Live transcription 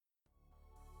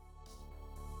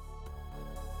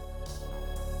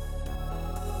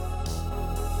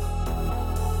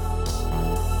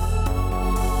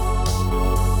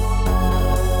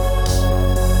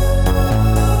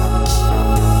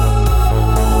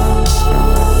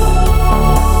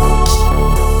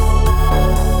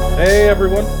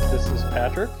everyone, this is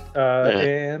Patrick,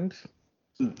 and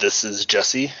This is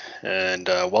Jesse, and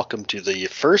welcome to the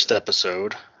first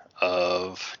episode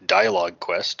of Dialogue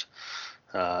Quest.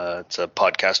 It's a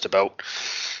podcast about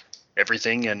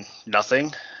everything and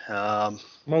nothing.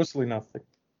 mostly nothing.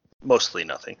 Mostly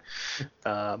nothing.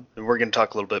 And we're going to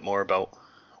talk a little bit more about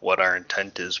what our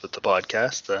intent is with the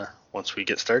podcast once we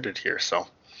get started here. So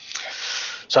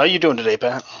how you doing today,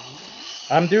 Pat?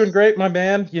 I'm doing great, my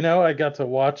man. I got to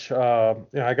watch. I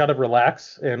got to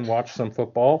relax and watch some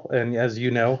football. And as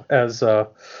you know, as a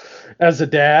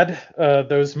dad,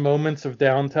 those moments of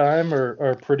downtime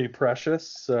are pretty precious.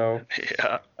 So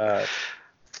Yeah. uh,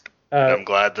 I'm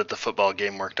glad that the football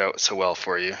game worked out so well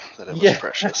for you, that it was yeah,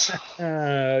 precious.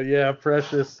 yeah,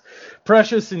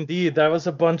 precious indeed. That was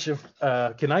a bunch of.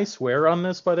 Can I swear on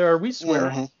this? By the way, are we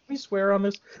swearing? Mhm. We swear on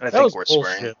this? I That think was we're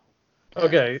bullshit. swearing.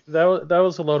 Okay, that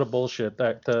was a load of bullshit.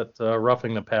 That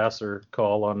roughing the passer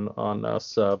call on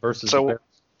us versus the Bears.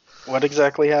 What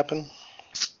exactly happened?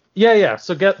 Yeah.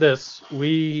 So get this,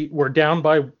 we were down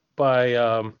by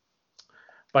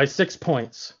 6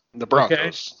 points. The Broncos.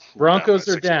 Okay? Broncos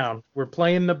are down. We're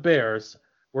playing the Bears.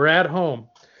 We're at home.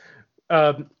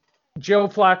 Joe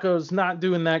Flacco's not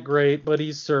doing that great, but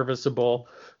he's serviceable.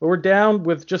 But we're down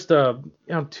with just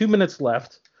 2 minutes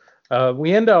left.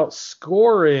 We end up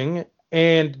scoring.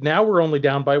 And now we're only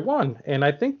down by 1. And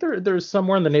I think there's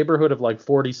somewhere in the neighborhood of like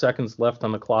 40 seconds left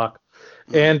on the clock.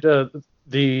 And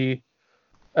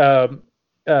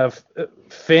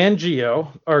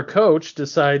Fangio, our coach,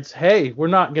 decides, hey, we're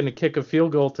not going to kick a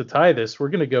field goal to tie this. We're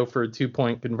going to go for a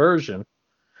 2-point conversion.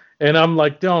 And I'm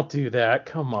like, don't do that.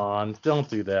 Come on, don't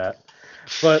do that.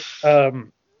 But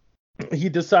he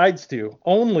decides to.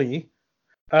 Only,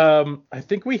 I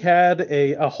think we had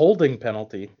a holding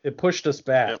penalty. It pushed us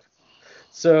back. Yep.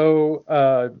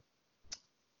 So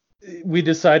we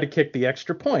decide to kick the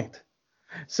extra point.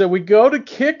 So we go to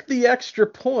kick the extra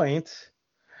point,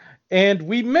 and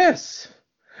we miss.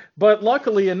 But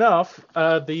luckily enough,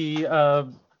 one of the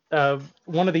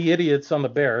idiots on the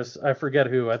Bears, I forget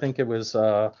who, I think it was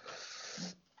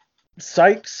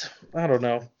Sykes. I don't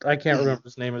know. I can't remember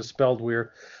his name. It's spelled weird.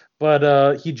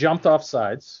 But he jumped off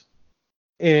sides.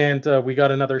 And we got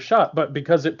another shot. But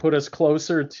because it put us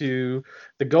closer to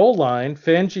the goal line,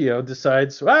 Fangio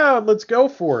decides, let's go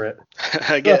for it.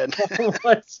 Again. So,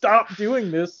 like, stop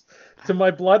doing this to my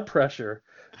blood pressure.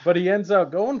 But he ends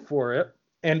up going for it,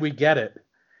 and we get it.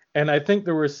 And I think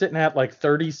we're sitting at like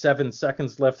 37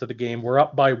 seconds left of the game. We're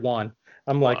up by 1.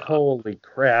 I'm like, holy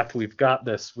crap, we've got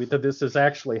this. This is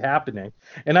actually happening.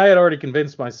 And I had already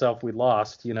convinced myself we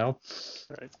lost,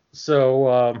 Right.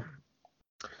 So...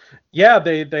 yeah,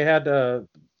 they had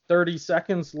 30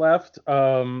 seconds left,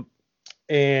 and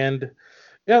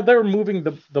yeah, they were moving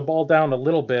the ball down a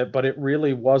little bit, but it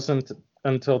really wasn't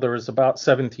until there was about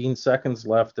 17 seconds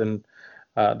left, and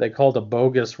they called a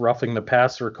bogus roughing the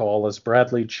passer call as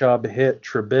Bradley Chubb hit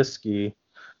Trubisky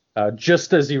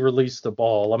just as he released the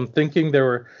ball. I'm thinking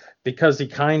because he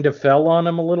kind of fell on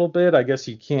him a little bit. I guess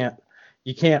you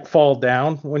can't fall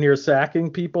down when you're sacking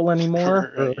people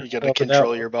anymore. You got to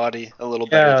control your body a little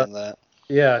better than that.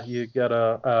 Yeah, you got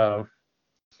to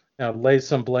lay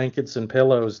some blankets and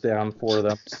pillows down for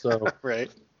them. So right.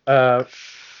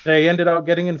 They ended up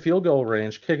getting in field goal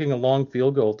range, kicking a long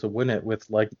field goal to win it with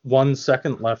like 1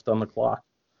 second left on the clock.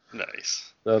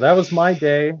 Nice. So that was my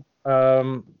day.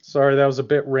 Sorry, that was a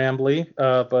bit rambly,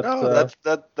 but no,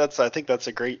 that's I think that's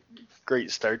a great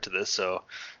start to this. So.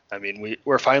 I mean,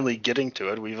 we're finally getting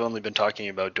to it. We've only been talking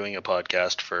about doing a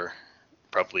podcast for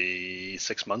probably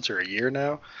 6 months or a year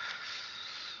now.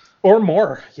 Or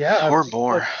more. Yeah. Or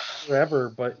more. Forever,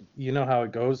 but you know how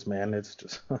it goes, man. It's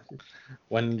just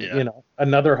when,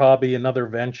 another hobby, another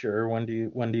venture, when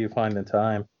do you find the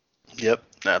time? Yep,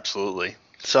 absolutely.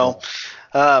 So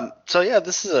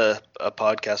this is a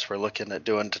podcast we're looking at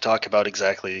doing to talk about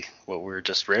exactly what we were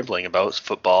just rambling about,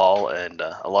 football and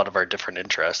a lot of our different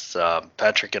interests.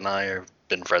 Patrick and I have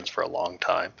been friends for a long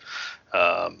time.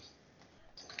 How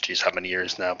many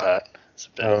years now, Pat? It's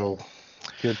been,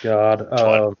 good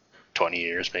God. 20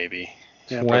 years maybe.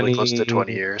 Yeah, probably close to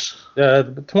 20 years.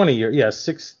 20 years,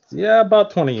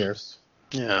 about 20 years.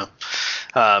 Yeah.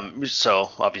 So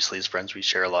obviously as friends, we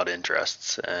share a lot of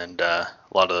interests, and a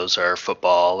lot of those are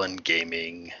football and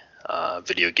gaming.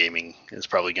 Video gaming is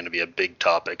probably going to be a big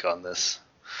topic on this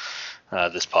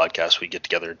podcast we get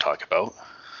together and talk about.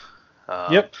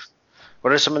 Yep.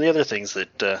 What are some of the other things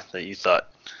that you thought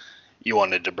you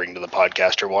wanted to bring to the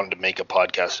podcast or wanted to make a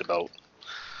podcast about?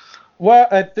 Well,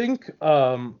 I think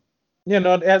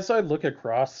As I look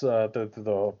across the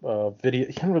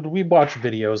video, we watch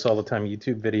videos all the time,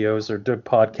 YouTube videos or do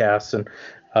podcasts,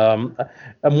 um,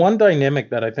 and one dynamic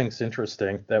that I think is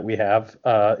interesting that we have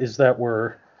is that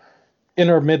we're in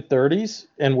our mid 30s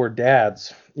and we're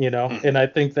dads, Mhm. and I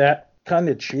think that kind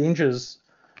of changes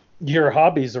your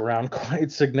hobbies around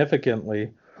quite significantly.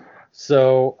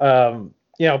 So,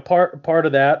 part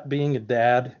of that being a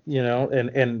dad,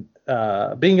 and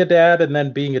being a dad, and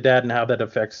then being a dad, and how that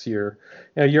affects your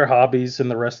hobbies and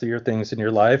the rest of your things in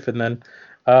your life, and then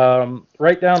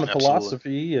right down to Absolutely.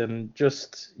 philosophy and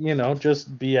just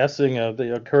BSing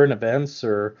the current events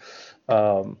or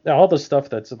all the stuff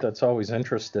that's always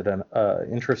interested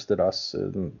us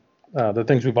and the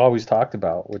things we've always talked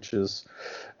about, which is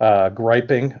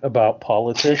griping about Yeah.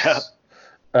 politics.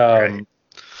 Right. Um,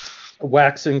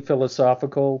 Waxing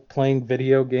philosophical, playing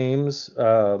video games,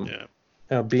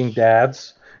 Yeah. being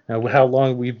dads. Yeah. How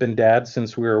long we've been dads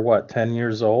since we were 10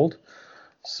 years old.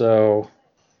 So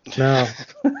no.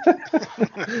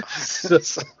 So,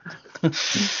 So,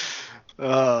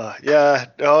 yeah.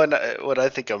 No, and what I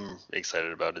think I'm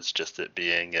excited about is just it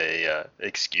being a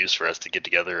excuse for us to get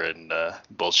together and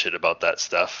bullshit about that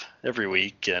stuff every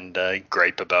week and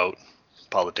gripe about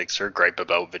politics or gripe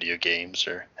about video games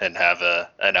or and have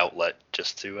an outlet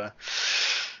just to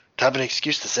have an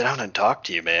excuse to sit down and talk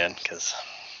to you, man. Because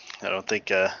I don't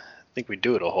think we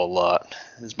do it a whole lot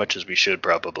as much as we should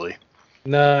probably.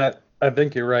 nah, I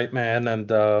think you're right, man.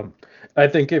 And I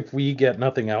think if we get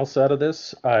nothing else out of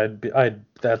this,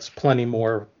 that's plenty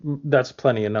more. That's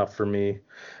plenty enough for me.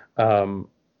 Um,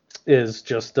 is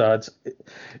just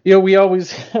we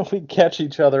always we catch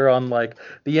each other on like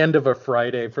the end of a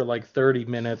Friday for like 30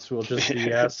 minutes. We'll just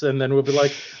BS, and then we'll be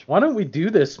like, why don't we do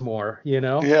this more?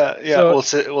 Yeah, yeah. So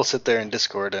We'll sit there in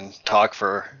Discord and talk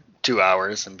for 2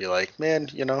 hours and be like, man,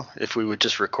 if we would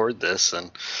just record this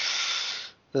and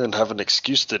then have an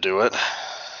excuse to do it.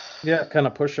 yeah, kind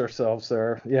of push ourselves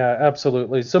there. Yeah,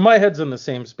 absolutely. So my head's in the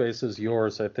same space as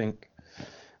yours. I think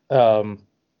um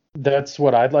that's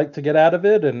what I'd like to get out of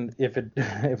it. And if it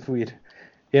if we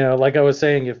like I was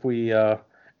saying, if we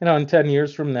in 10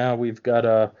 years from now we've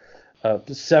got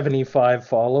 75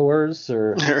 followers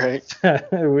or Right.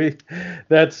 we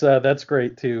that's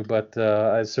great too, but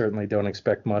I certainly don't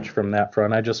expect much from that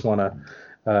front. I just want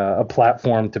a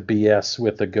platform to BS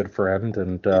with a good friend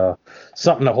and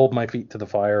something to hold my feet to the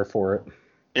fire for it.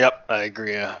 Yep, I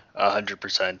agree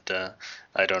 100%.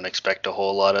 I don't expect a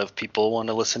whole lot of people want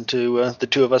to listen to the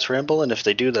two of us ramble, and if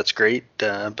they do, that's great.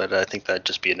 But I think that'd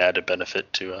just be an added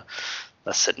benefit to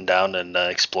us sitting down and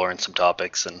exploring some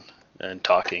topics and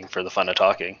talking for the fun of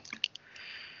talking.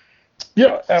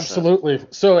 Yeah, So, absolutely.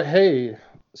 So hey, yeah.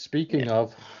 speaking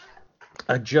of,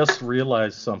 I just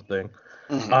realized something.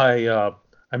 Hmm.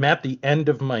 I'm at the end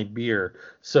of my beer.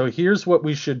 So here's what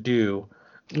we should do. All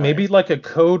right. Maybe like a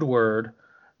code word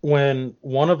when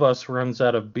one of us runs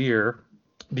out of beer,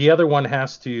 the other one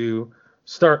has to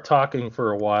start talking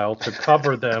for a while to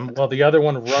cover them while the other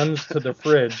one runs to the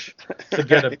fridge to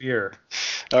get a beer.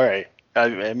 All right.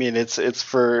 I mean, it's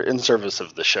for in service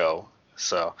of the show,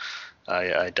 so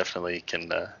I definitely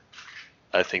can.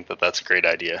 I think that's a great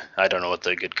idea. I don't know what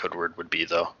the good code word would be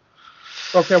though.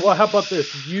 Okay, well, how about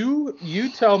this? You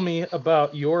tell me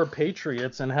about your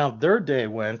Patriots and how their day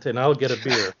went, and I'll get a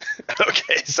beer.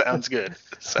 Okay, sounds good.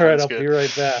 All right, Sounds I'll be good.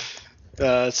 right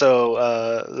back.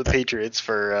 So the Patriots,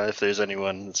 for if there's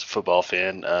anyone that's a football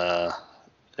fan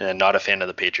and not a fan of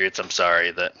the Patriots, I'm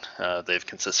sorry that they've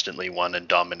consistently won and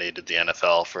dominated the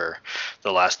NFL for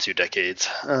the last 2 decades.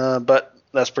 But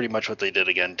that's pretty much what they did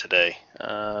again today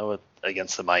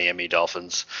against the Miami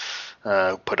Dolphins.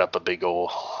 Put up a big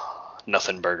old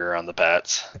nothing burger on the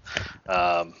Pats.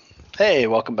 Hey,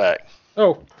 welcome back.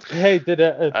 Oh, hey, I did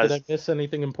was, I miss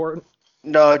anything important?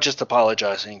 no, just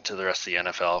apologizing to the rest of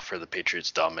the NFL for the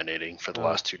Patriots dominating for the Oh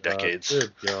last two God, decades.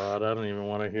 good God, I don't even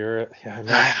want to hear it. Yeah, and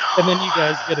then you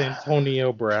guys get I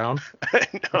Antonio Brown. know.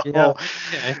 I Yeah, know.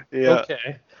 okay, Yeah,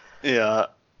 okay. yeah.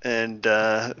 And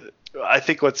I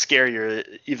think what's scarier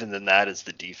even than that is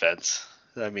the defense.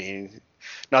 I mean,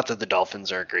 not that the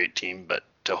Dolphins are a great team, but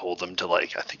to hold them to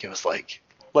like, I think it was like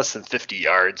less than 50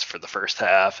 yards for the first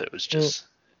half, it was Mm. just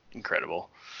incredible.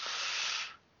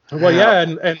 Well, Yeah.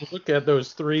 yeah, and look at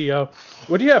those three.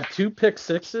 What do you have? Two pick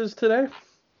sixes today?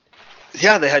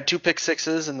 Yeah, they had two pick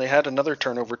sixes and they had another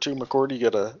turnover too. McCourty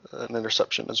got an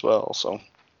interception as well. So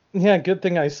Yeah, good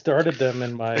thing I started them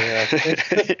in my. I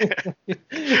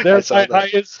They're saw my that.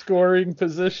 highest scoring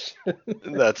position.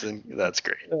 That's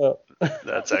great. Uh,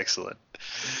 That's excellent.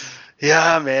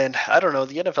 Yeah, man. I don't know.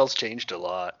 The NFL's changed a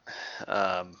lot.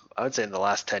 I would say in the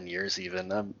last 10 years,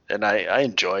 even. And I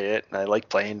enjoy it. And I like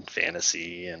playing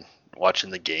fantasy and watching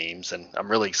the games. And I'm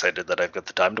really excited that I've got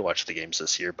the time to watch the games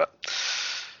this year. But,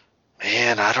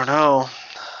 man, I don't know.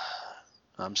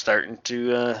 I'm starting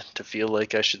to feel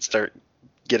like I should start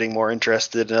getting more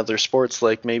interested in other sports,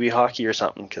 like maybe hockey or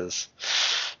something, because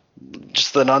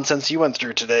just the nonsense you went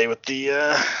through today with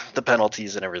the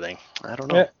penalties and everything. I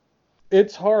don't know. Yeah,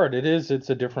 it's hard. It is. It's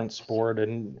a different sport,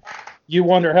 and you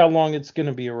wonder how long it's going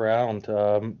to be around.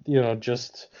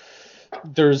 Just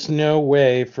there's no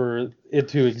way for it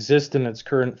to exist in its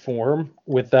current form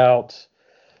without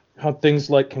how things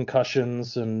like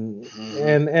concussions and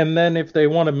then if they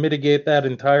want to mitigate that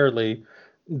entirely,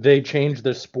 they change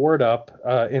the sport up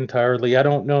entirely. I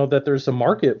don't know that there's a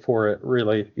market for it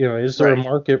really. Is there a Right.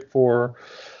 market for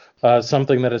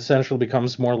something that essentially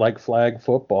becomes more like flag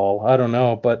football? I don't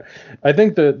know, but I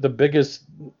think the biggest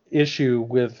issue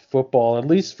with football, at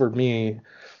least for me,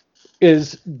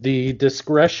 is the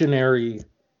discretionary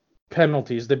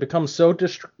penalties. They become so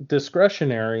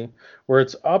discretionary where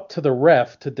it's up to the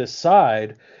ref to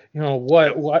decide, Yep.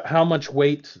 what how much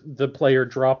weight the player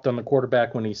dropped on the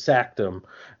quarterback when he sacked him,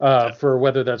 Yep. for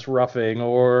whether that's roughing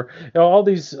or all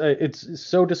these. It's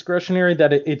so discretionary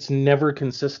that it's never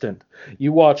consistent.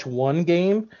 You watch one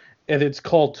game and it's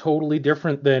called totally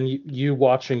different than you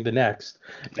watching the next,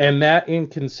 Yep. and that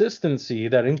inconsistency,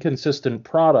 that inconsistent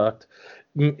product,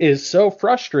 is so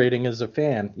frustrating as a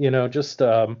fan. Just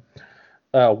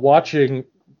watching,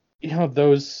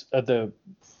 those the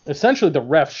essentially the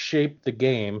refs shape the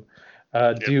game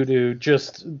Yep. due to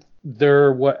just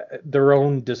their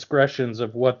own discretions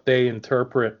of what they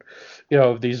interpret,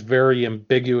 these very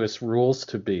ambiguous rules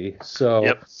to be. So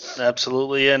Yep.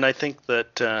 Absolutely. And I think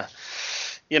that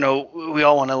we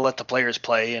all want to let the players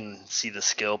play and see the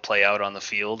skill play out on the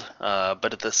field.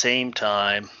 But at the same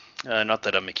time, not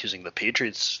that I'm accusing the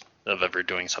Patriots of ever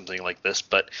doing something like this,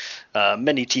 but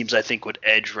many teams I think would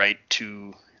edge right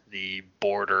to the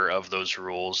border of those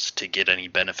rules to get any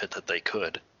benefit that they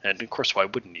could. And of course, why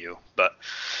wouldn't you? But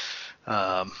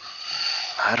um,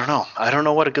 I don't know. I don't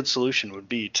know what a good solution would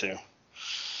be to.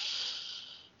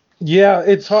 yeah,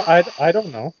 it's hard. I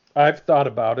don't know. I've thought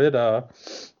about it.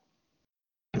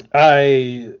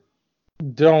 I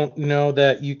don't know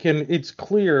that you can. It's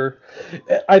clear.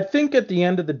 I think at the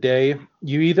end of the day,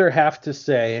 you either have to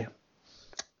say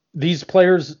these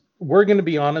players, we're going to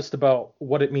be honest about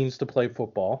what it means to play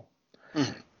football.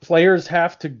 Mhm. Players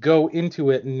have to go into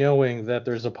it knowing that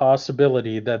there's a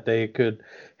possibility that they could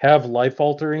have life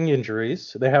altering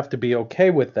injuries. They have to be okay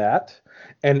with that.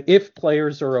 And if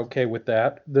players are okay with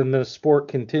that, then the sport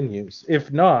continues.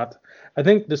 If not, I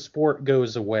think the sport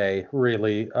goes away,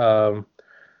 really.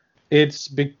 It's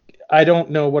be- I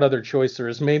don't know what other choice there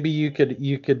is. Maybe you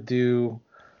could do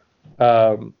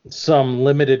some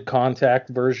limited contact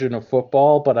version of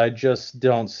football, but I just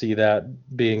don't see that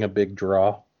being a big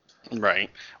draw. Right.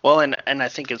 Well, and I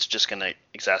think it's just going to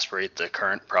exacerbate the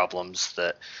current problems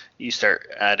that you start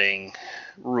adding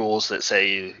rules that say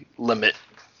you limit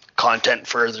content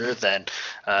further, then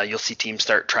you'll see teams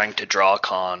start trying to draw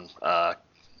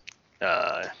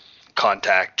uh,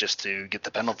 contact just to get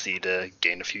the penalty to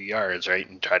gain a few yards, right,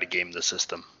 and try to game the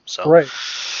system. So Right.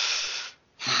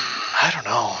 I don't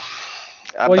know.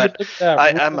 Well, you But look at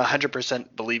that I'm rule.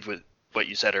 100% believe with what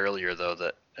you said earlier, though,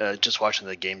 that just watching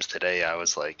the games today, I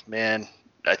was like, man,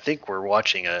 I think we're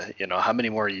watching how many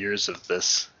more years of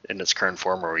this in its current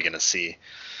form are we going to see?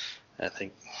 I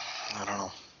think, I don't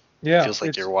know. It Yeah, feels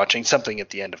like you're it's watching something at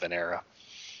the end of an era.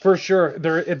 for sure.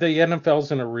 The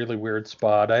NFL's in a really weird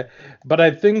spot. But I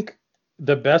think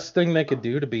the best thing they could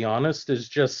do, to be honest, is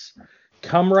just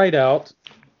come right out.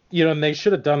 And they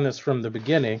should have done this from the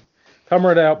beginning. Come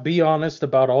right out, be honest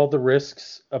about all the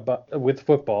risks about with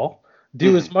football.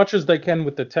 Do Hmm. as much as they can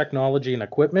with the technology and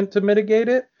equipment to mitigate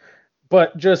it,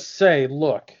 but just say,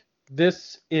 look,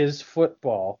 this is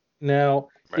football. Now,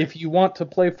 Right. if you want to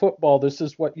play football, this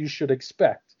is what you should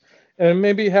expect. And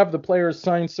maybe have the players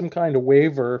sign some kind of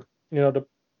waiver,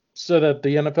 so that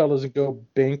the NFL doesn't go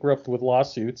bankrupt with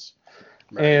lawsuits.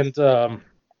 Right. And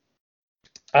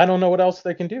I don't know what else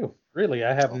they can do. Really,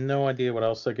 I have Oh. no idea what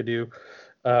else they could do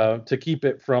to keep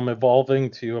it from evolving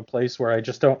to a place where I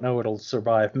just don't know it'll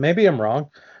survive. Maybe I'm wrong. Hmm.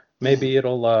 Maybe it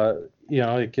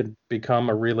could become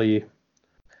a really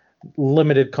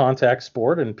limited contact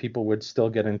sport and people would still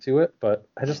get into it, but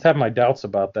I just have my doubts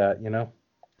about that.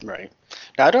 Right.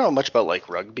 Now I don't know much about like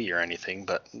rugby or anything,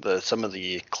 but the some of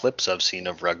the clips I've seen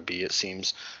of rugby, it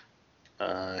seems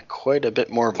quite a bit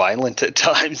more violent at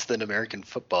times than American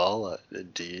football.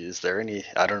 Is there any?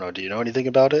 I don't know. Do you know anything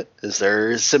about it? Is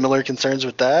there similar concerns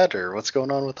with that, or what's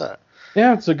going on with that?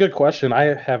 Yeah, it's a good question.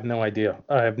 I have no idea.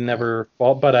 I've never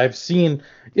fought, but I've seen,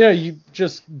 you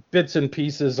just bits and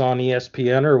pieces on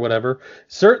ESPN or whatever.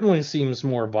 Certainly seems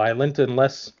more violent and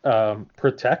less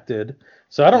protected.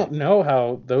 So I don't know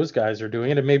how those guys are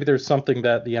doing it, and maybe there's something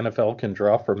that the NFL can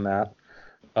draw from that.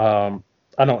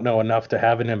 I don't know enough to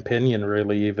have an opinion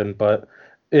really even, but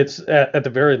it's at the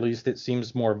very least it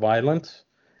seems more violent,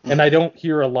 and I don't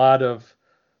hear a lot of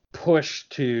push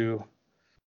to.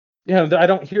 I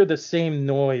don't hear the same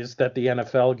noise that the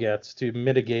NFL gets to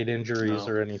mitigate injuries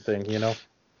No. or anything.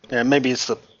 Yeah, maybe it's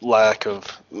the lack of,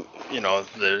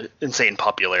 the insane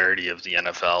popularity of the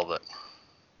NFL that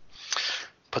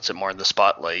puts it more in the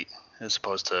spotlight as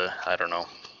opposed to, I don't know.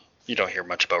 You don't hear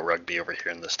much about rugby over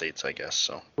here in the States, I guess.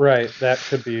 So Right, that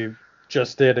could be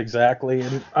just it exactly,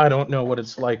 and I don't know what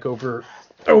it's like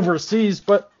overseas,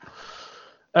 but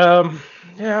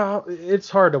yeah, it's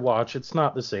hard to watch. It's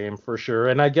not the same for sure,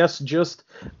 and I guess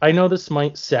I know this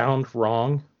might sound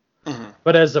wrong,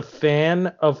 but as a fan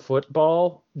of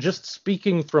football, just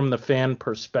speaking from the fan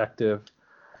perspective,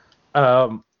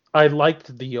 I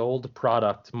liked the old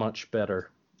product much better.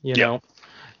 You yeah, know.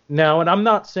 Now, and I'm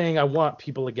not saying I want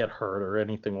people to get hurt or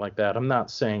anything like that. I'm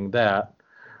not saying that.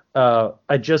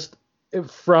 I just,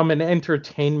 from an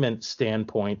entertainment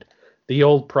standpoint, the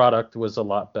old product was a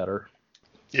lot better.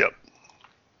 yep,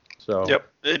 So,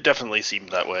 yep, it definitely seemed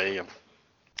that way.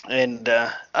 And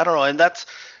I don't know, and that's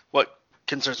what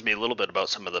concerns me a little bit about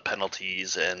some of the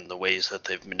penalties and the ways that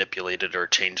they've manipulated or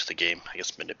changed the game. I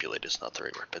guess manipulate is not the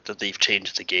right word, but that they've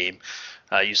changed the game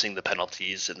using the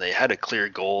penalties, and they had a clear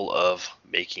goal of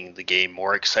making the game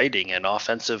more exciting and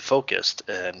offensive focused,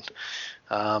 and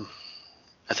I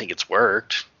think it's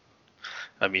worked.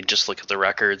 I mean, just look at the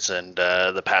records and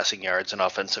the passing yards and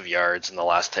offensive yards in the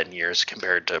last 10 years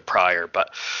compared to prior,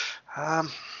 but I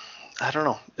don't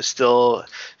know. It still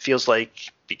feels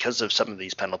like because of some of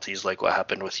these penalties, like what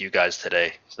happened with you guys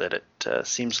today, that it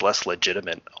seems less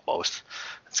legitimate almost.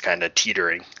 It's kind of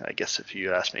teetering, I guess, if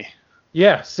you ask me.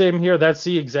 yeah, same here. That's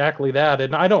exactly that.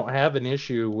 And I don't have an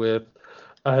issue with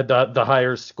the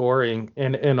higher scoring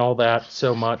and all that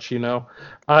so much.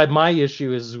 My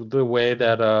issue is the way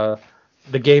that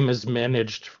the game is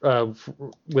managed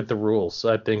with the rules.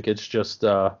 I think it's just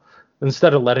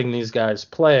instead of letting these guys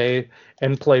play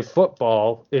and play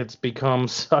football, it's become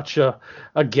such a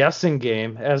guessing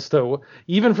game as to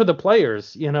even for the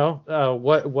players,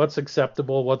 what's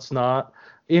acceptable, what's not,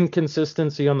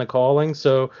 inconsistency on the calling.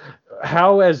 So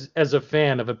how as a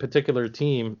fan of a particular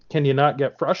team can you not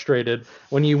get frustrated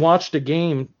when you watched a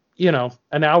game,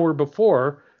 an hour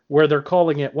before where they're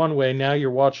calling it one way, now you're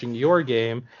watching your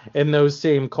game and those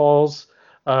same calls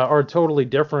are totally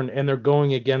different and they're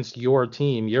going against your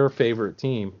team, your favorite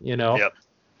team. Yep.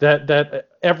 That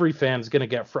every fan's going to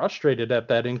get frustrated at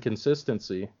that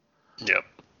inconsistency. Yep.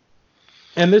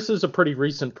 And this is a pretty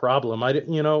recent problem.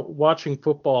 Watching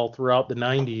football throughout the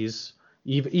 90s,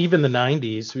 even the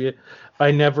 90s,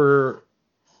 I never,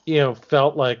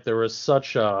 felt like there was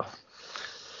such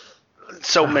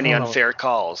so many unfair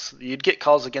calls. You'd get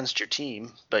calls against your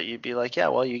team, but you'd be like, yeah,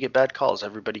 well, you get bad calls.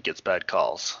 Everybody gets bad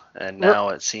calls. And now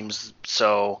it seems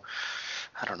so,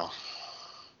 I don't know.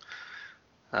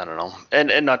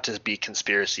 And not to be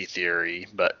conspiracy theory,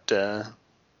 but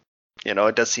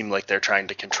it does seem like they're trying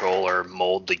to control or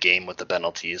mold the game with the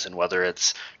penalties, and whether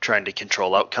it's trying to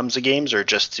control outcomes of games or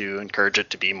just to encourage it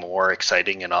to be more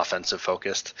exciting and offensive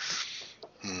focused.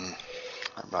 I'm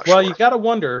not sure. Well, you got to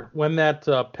wonder when that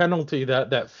penalty,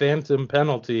 that phantom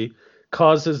penalty,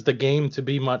 causes the game to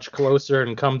be much closer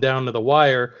and come down to the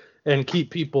wire and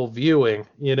keep people viewing.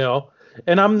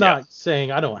 And I'm not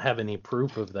saying I don't have any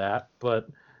proof of that, but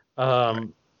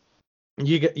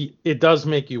it does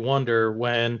make you wonder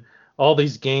when all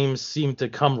these games seem to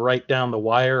come right down the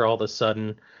wire all of a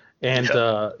sudden, and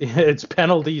it's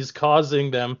penalties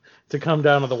causing them to come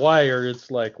down to the wire. It's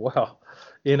like, wow,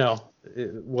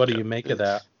 what do you make of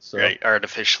that? So, right,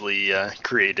 artificially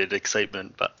created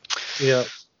excitement, but yeah.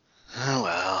 Oh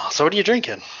well. So what are you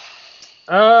drinking?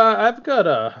 I've got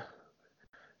a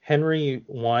Henry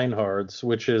Weinhard's,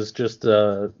 which is just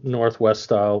a Northwest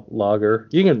style lager.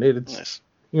 Nice.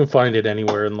 You can find it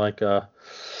anywhere in like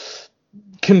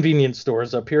convenience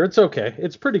stores up here. It's okay.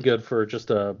 It's pretty good for just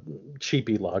a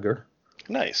cheapy lager.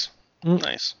 Nice.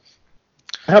 Nice.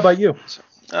 How about you?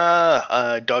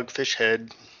 Dogfish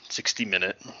Head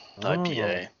 60-minute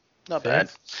IPA. Not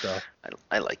bad. Stuff.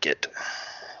 I like it.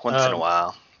 Once in a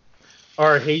while.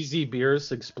 Are hazy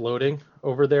beers exploding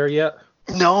over there yet?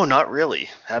 No, not really.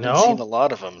 Haven't seen No? a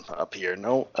lot of them up here.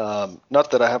 No,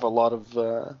 not that I have a lot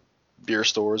of beer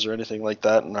stores or anything like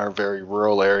that in our very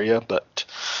rural area, but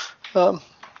um,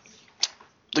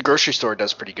 the grocery store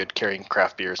does pretty good carrying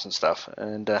craft beers and stuff.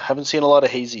 And haven't seen a lot of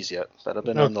hazies yet, but I've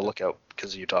been on the Okay. lookout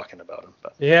because of you talking about them.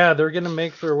 But Yeah, they're gonna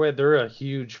make their way. They're a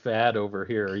huge fad over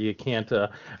here. You can't.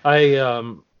 I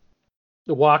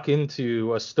walk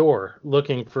into a store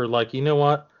looking for like, you know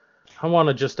what? I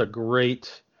want just a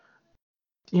great,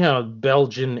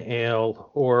 Belgian ale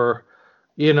or,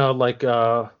 like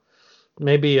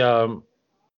maybe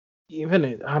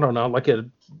even I don't know, like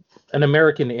an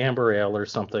American amber ale or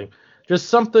something. Just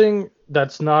something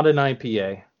that's not an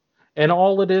IPA. And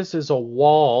all it is a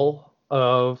wall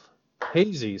of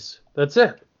hazies. That's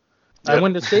it. I yep.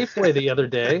 went to Safeway the other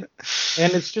day,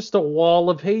 and it's just a wall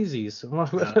of hazies.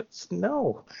 Yeah.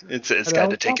 No, It's I kind of don't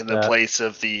want taken the that. place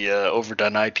of the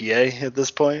overdone IPA at this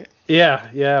point. Yeah,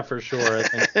 yeah, for sure. I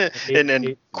think And then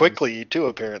hazies. quickly too,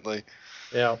 apparently.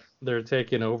 Yeah, they're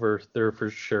taking over there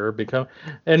for sure.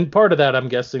 And part of that, I'm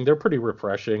guessing, they're pretty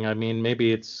refreshing. I mean,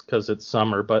 maybe it's because it's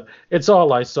summer, but it's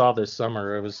all I saw this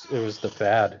summer. It was the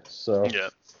fad. So Yeah.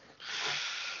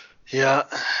 Yeah.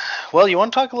 Well, you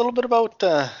want to talk a little bit about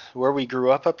where we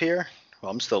grew up here? Well,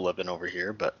 I'm still living over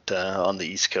here, but on the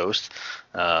East Coast.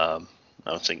 I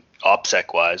don't think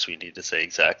OPSEC wise we need to say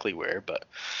exactly where, but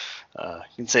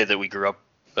you can say that we grew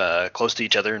up close to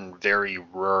each other in very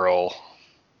rural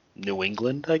New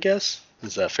England, I guess.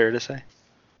 Is that fair to say?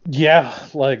 yeah,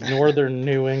 like northern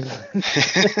New England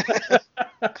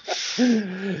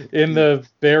in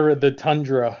the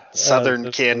tundra. Southern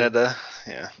Just like Canada.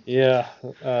 Yeah. yeah.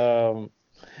 Um,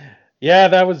 Yeah,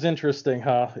 that was interesting,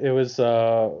 huh? It was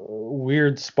a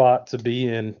weird spot to be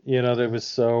in. That was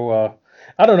so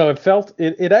I don't know,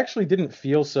 it actually didn't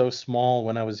feel so small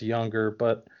when I was younger,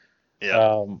 but Yeah.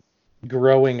 um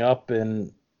growing up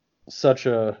in such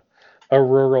a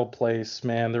rural place,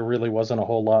 man, there really wasn't a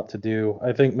whole lot to do.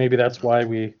 I think maybe that's why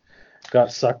we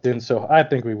got sucked in. So I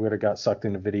think we would have got sucked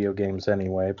into video games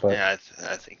anyway, but Yeah,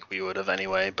 I think we would have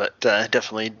anyway, but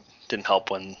definitely didn't help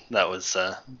when that was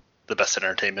the best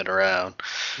entertainment around.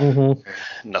 mhm.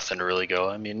 Nothing to really go.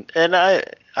 I mean, and I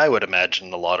would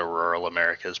imagine a lot of rural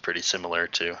America is pretty similar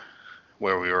to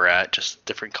where we were at, just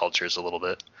different cultures a little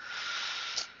bit.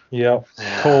 Yep.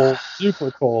 Yeah, Cold,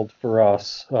 super cold for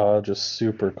us. Just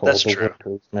super that's cold. The true.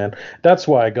 winters, man. That's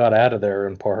why I got out of there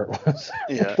in part was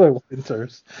Yeah, the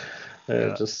winters.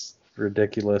 yeah, Just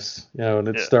ridiculous. And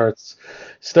it yeah,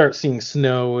 start seeing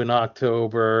snow in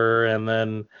October, and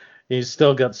then you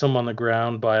still got some on the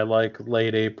ground by like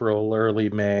late April, early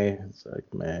May. It's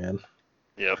like, man,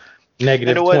 yep. And it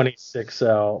negative was 26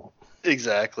 out.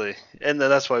 exactly, and then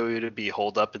that's why we would be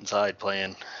holed up inside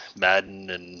playing Madden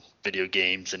and video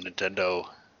games and Nintendo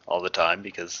all the time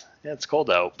because yeah, it's cold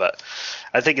out. But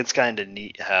I think it's kind of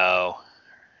neat how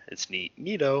it's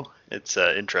neato. It's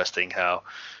interesting how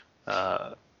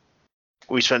uh,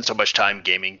 we spent so much time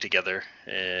gaming together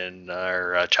in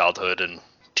our childhood and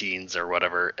teens or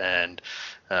whatever, and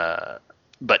uh,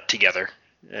 but together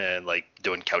and like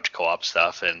doing couch co-op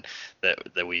stuff, and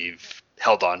that we've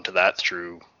held on to that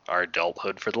through our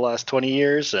adulthood for the last 20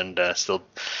 years, and still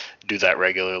do that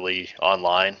regularly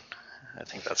online. I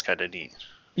think that's kind of neat.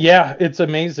 Yeah, it's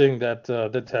amazing that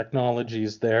the technology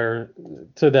is there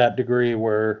to that degree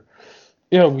where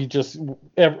we just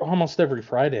almost every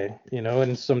Friday,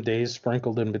 and some days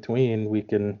sprinkled in between, we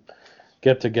can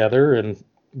get together and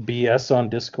BS on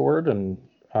Discord and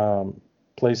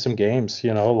play some games,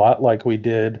 a lot like we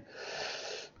did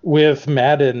with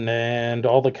Madden and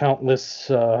all the countless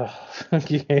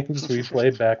games we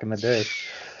played back in the day.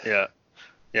 Yeah,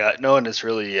 yeah. No, and it's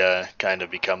really kind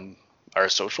of become our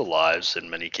social lives in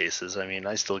many cases. I mean,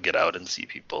 I still get out and see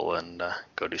people and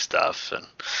go do stuff, and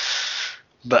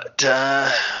but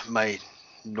my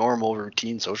normal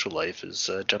routine social life is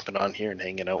jumping on here and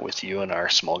hanging out with you and our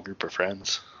small group of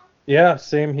friends. Yeah,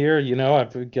 same here.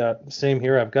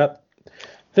 I've got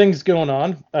things going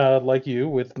on, like you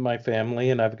with my family,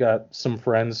 and I've got some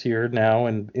friends here now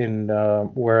in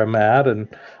where I'm at and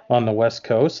on the West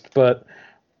Coast. But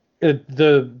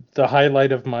the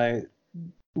highlight of my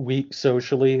week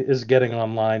socially is getting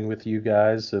online with you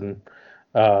guys and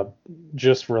uh,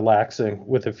 just relaxing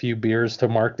with a few beers to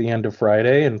mark the end of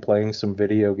Friday and playing some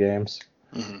video games.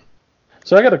 Hmm.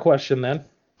 So I got a question then.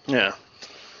 Yeah.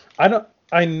 I don't.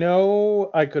 I know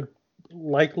I could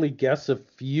likely guess a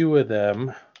few of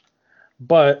them,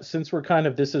 but since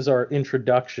this is our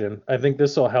introduction, I think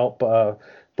this will help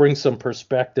bring some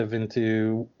perspective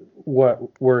into what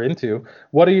we're into.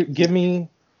 What do you give me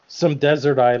some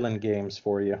desert island games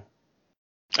for you?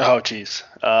 Oh, geez.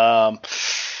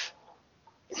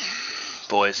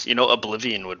 Boys,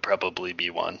 Oblivion would probably be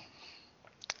one.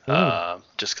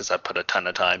 Just because I put a ton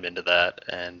of time into that,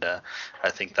 and I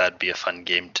think that'd be a fun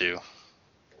game to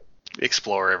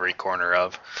explore every corner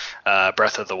of.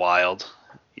 Breath of the Wild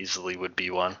easily would be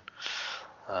one.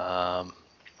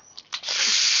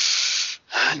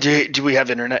 Do we have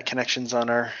internet connections on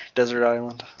our desert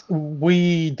island?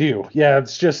 We do. Yeah,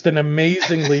 it's just an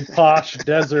amazingly posh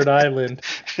desert island.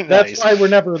 Nice. That's why we're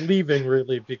never leaving,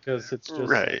 really, because it's just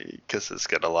right, because it's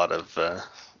got a lot of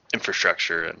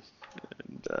infrastructure and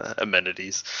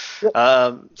amenities. Yep.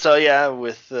 So yeah,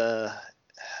 with I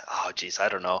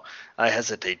don't know. I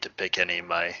hesitate to pick any of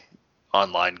my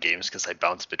online games because I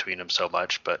bounce between them so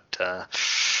much, but I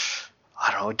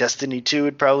don't know. Destiny 2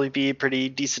 would probably be a pretty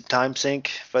decent time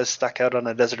sink if I was stuck out on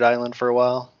a desert island for a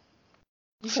while.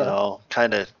 Okay. So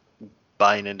kind of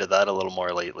buying into that a little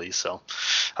more lately. So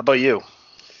how about you?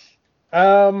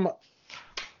 Breath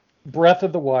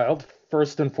of the Wild,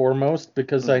 first and foremost,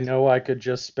 because I know I could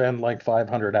just spend like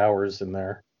 500 hours in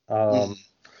there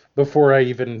before I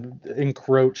even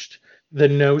encroached the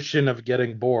notion of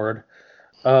getting bored.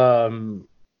 Then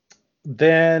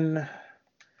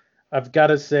I've got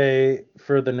to say,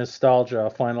 for the nostalgia,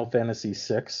 Final Fantasy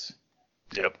VI.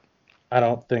 Yep. I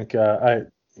don't think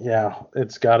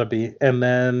it's got to be. And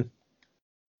then,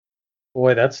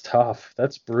 boy, that's tough.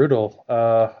 That's brutal.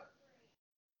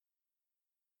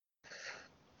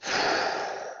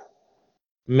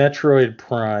 Metroid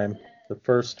Prime, the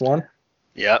first one.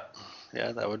 Yep.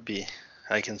 Yeah, that would be.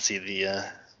 I can see the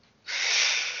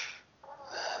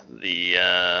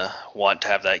want to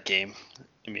have that game.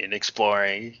 I mean,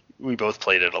 exploring. We both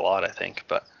played it a lot, I think,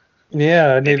 but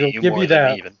yeah, and it'll give you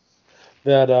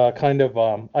that kind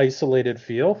of isolated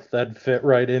feel that fit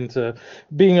right into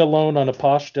being alone on a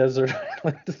posh desert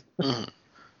island. Mm-hmm.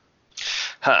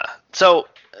 Huh. So,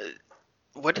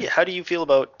 how do you feel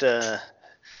about?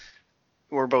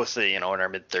 We're both, in our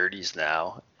mid-30s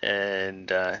now, and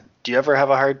do you ever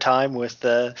have a hard time with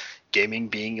gaming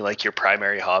being like your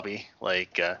primary hobby?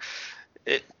 Like,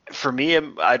 for me,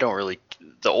 I don't really.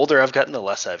 The older I've gotten, the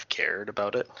less I've cared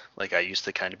about it. Like, I used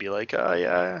to kind of be like, oh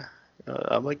yeah,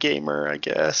 I'm a gamer, I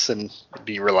guess, and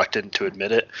be reluctant to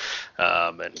admit it.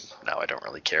 And now I don't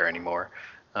really care anymore.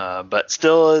 But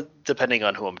still, depending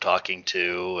on who I'm talking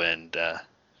to and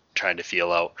trying to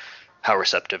feel out how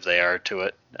receptive they are to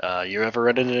it. You ever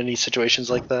run into any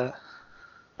situations like that?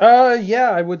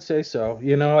 Yeah, I would say so.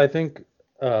 I think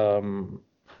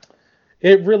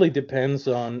it really depends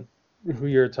on who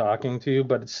you're talking to,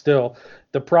 but it's still,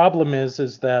 the problem is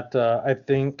that I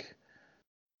think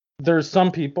there's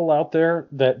some people out there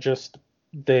that just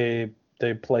they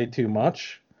play too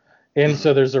much, and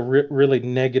so there's a really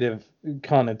negative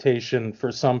connotation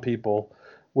for some people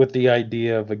with the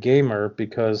idea of a gamer,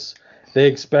 because they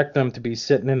expect them to be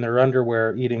sitting in their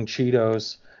underwear eating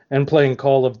Cheetos and playing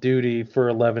Call of Duty for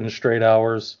 11 straight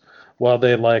hours while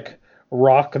they like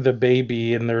rock the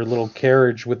baby in their little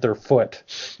carriage with their foot,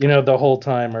 the whole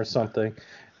time or something.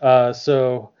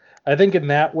 So I think in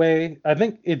that way, I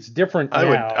think it's different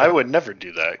now. I would never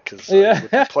do that because I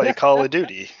would play Call of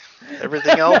Duty.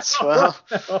 Everything else, well,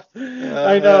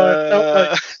 I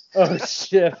know. Oh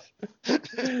shit.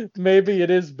 Maybe it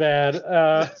is bad.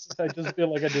 I just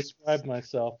feel like I described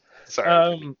myself.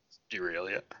 Sorry, derail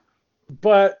you.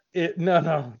 But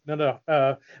no.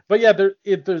 But yeah,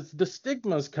 there's the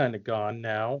stigma's kind of gone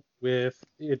now. With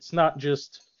it's not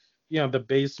just the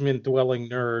basement dwelling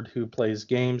nerd who plays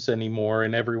games anymore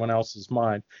in everyone else's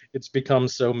mind. It's become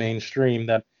so mainstream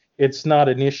that it's not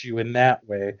an issue in that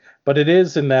way. But it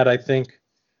is in that I think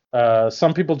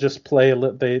some people just play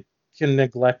they can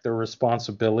neglect their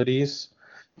responsibilities,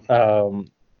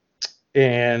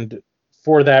 and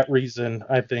for that reason,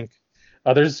 I think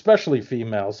there's especially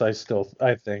females. I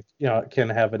think can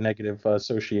have a negative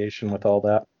association with all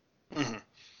that. Mm-hmm.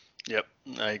 Yep,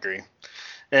 I agree,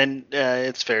 and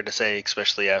it's fair to say,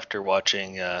 especially after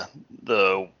watching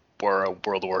the World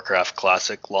of Warcraft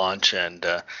Classic launch and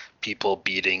people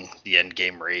beating the end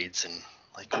game raids in,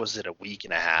 like, was it a week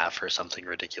and a half or something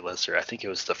ridiculous, or I think it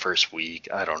was the first week,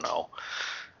 I don't know,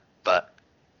 but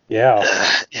yeah,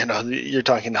 you're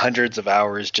talking hundreds of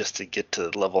hours just to get to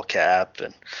level cap,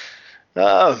 and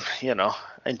I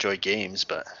enjoy games,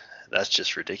 but that's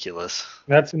just ridiculous.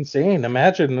 That's insane.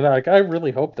 Imagine, like, I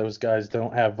really hope those guys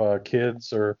don't have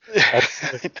kids or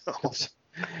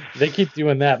they keep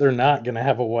doing that. They're not going to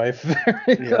have a wife.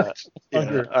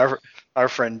 Our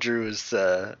friend Drew has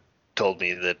told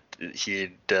me that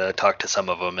he'd talked to some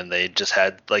of them, and they just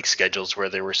had like schedules where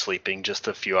they were sleeping just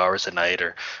a few hours a night,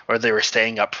 or they were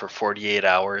staying up for 48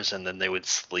 hours and then they would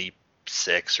sleep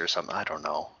 6 or something. I don't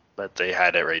know. but they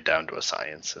had it right down to a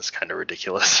science. It's kind of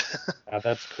ridiculous.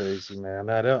 That's crazy, man.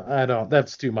 I don't.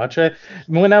 That's too much.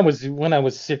 When I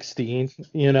was 16,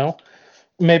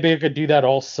 maybe I could do that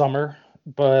all summer,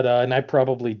 but and I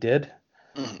probably did.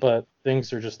 Mhm. But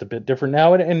things are just a bit different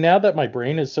now. And now that my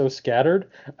brain is so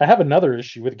scattered, I have another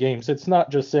issue with games. It's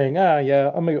not just saying, yeah,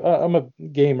 I'm a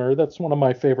gamer. That's one of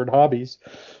my favorite hobbies.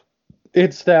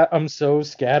 It's that I'm so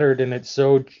scattered and it's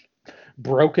so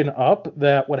broken up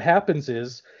that what happens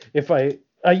is if I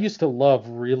used to love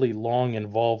really long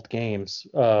involved games.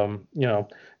 The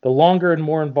longer and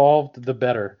more involved, the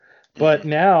better. But Mhm.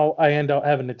 now I end up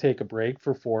having to take a break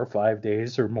for 4 or 5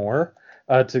 days or more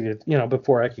to get,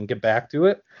 before I can get back to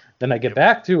it. Then I get Yep.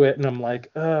 back to it and I'm like,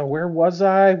 where was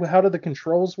I? How do the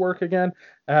controls work again?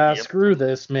 Yep. Screw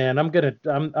this, man. I'm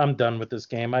done with this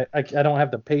game. I don't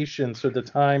have the patience or the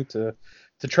time to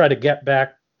try to get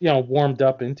back, warmed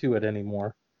up into it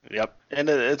anymore. Yep. And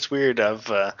it's weird.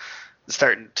 I've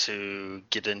starting to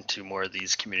get into more of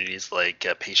these communities like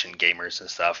patient gamers and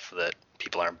stuff that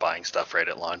people aren't buying stuff right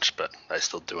at launch, but I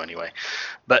still do anyway.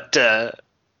 But a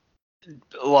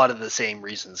lot of the same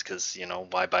reasons, because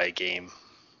why buy a game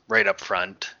right up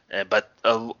front? Okay,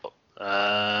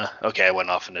 I went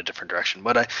off in a different direction.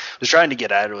 What I was trying to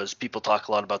get at was people talk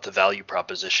a lot about the value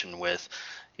proposition with,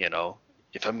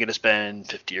 if I'm going to spend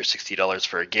 $50 or $60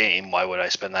 for a game, why would I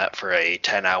spend that for a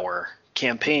 10-hour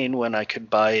campaign when I could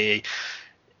buy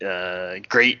a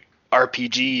great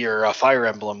RPG or a Fire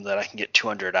Emblem that I can get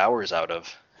 200 hours out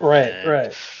of? Right, And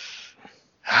right.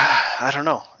 I don't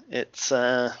know. It's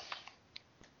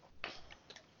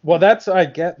Well, I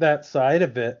get that side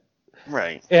of it.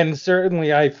 right. And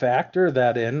certainly I factor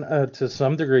that in to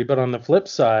some degree. But on the flip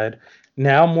side,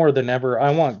 now more than ever,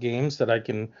 I want games that I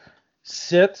can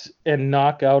sit and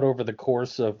knock out over the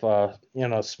course of,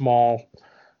 a small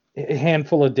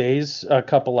handful of days, a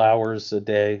couple hours a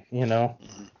day, Mhm.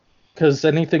 because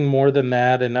anything more than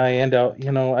that, and I end up,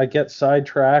 I get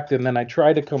sidetracked and then I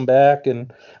try to come back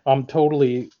and I'm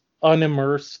totally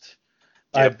unimmersed.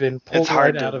 Yep. I've been It's pulled right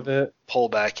hard out of to it. pull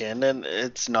back in, and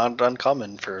it's not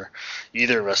uncommon for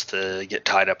either of us to get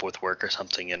tied up with work or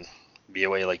something and be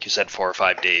away, like you said, 4 or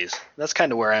 5 days. That's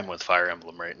kind of where I'm with Fire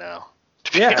Emblem right now.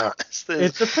 To be Yeah, honest,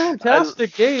 it's a I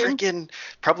fantastic game. freaking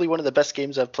probably one of the best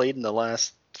games I've played in the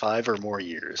last 5 or more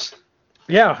years.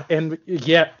 Yeah, and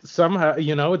yet somehow,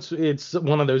 it's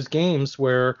one of those games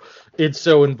where it's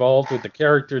so involved with the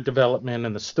character development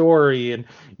and the story, and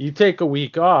you take a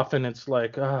week off, and it's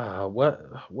like, what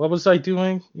was I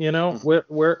doing?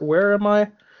 Where am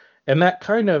I? And that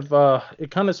kind of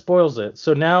it kind of spoils it.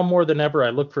 So now more than ever, I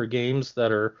look for games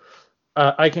that are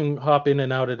I can hop in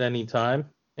and out at any time,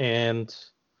 and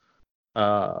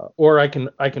or I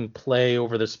can play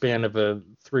over the span of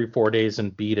 3 4 days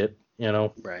and beat it.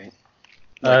 Right.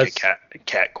 Like Uh, a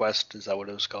cat quest, is that what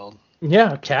it was called?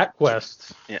 Yeah, Cat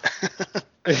Quest. Yeah.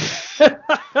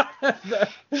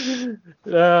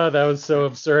 That was so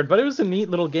absurd, but it was a neat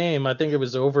little game. I think it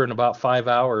was over in about 5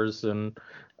 hours, and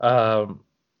um,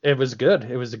 it was good.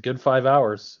 It was a good 5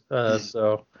 hours.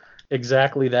 So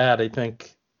exactly that. I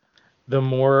think the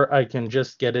more I can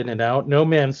just get in and out. No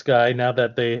Man's Sky, now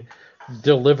that they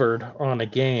delivered on a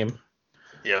game,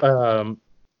 Yep. um,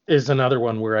 is another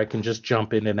one where I can just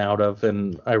jump in and out of,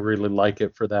 and I really like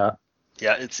it for that.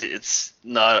 Yeah, it's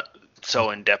not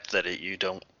so in depth that you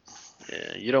don't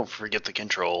forget the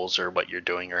controls or what you're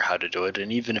doing or how to do it.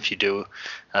 And even if you do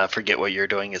forget what you're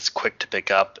doing, it's quick to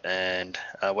pick up. And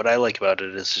what I like about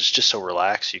it is it's just so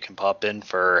relaxed. You can pop in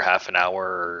for half an hour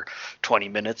or 20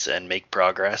 minutes and make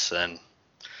progress and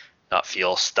not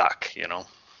feel stuck.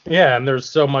 Yeah, and there's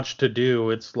so much to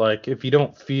do. It's like if you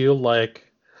don't feel like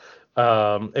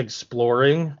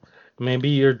exploring, maybe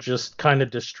you're just kind of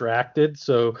distracted.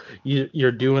 So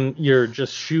you're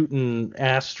just shooting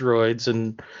asteroids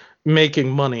and making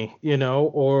money,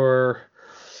 or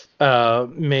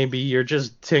maybe you're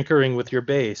just tinkering with your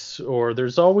base, or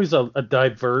there's always a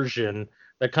diversion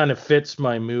that kind of fits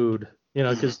my mood, Hmm.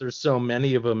 because there's so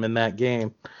many of them in that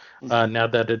game. Hmm. Now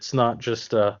that it's not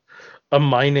just a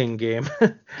mining game.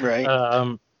 Right.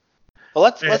 um, Well,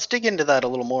 let's eh, let's dig into that a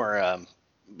little more.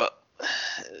 But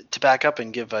to back up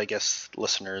and give, I guess,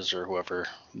 listeners or whoever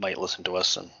might listen to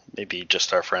us, and maybe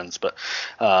just our friends, but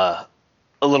a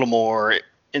little more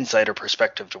insider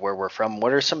perspective to where we're from.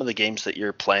 What are some of the games that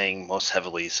you're playing most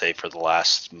heavily, say, for the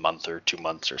last month or 2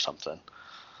 months or something?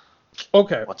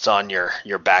 okay. What's on your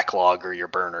backlog or your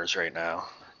burners right now?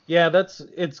 Yeah,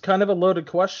 it's kind of a loaded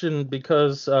question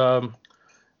because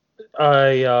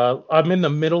I'm in the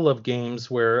middle of games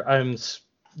where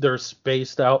they're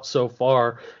spaced out so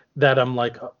far that I'm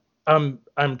like I'm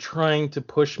trying to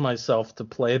push myself to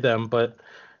play them, but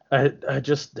I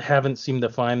just haven't seemed to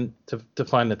find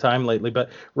the time lately. But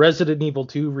Resident Evil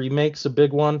 2 remake's a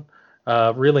big one.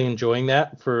 Really enjoying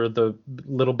that for the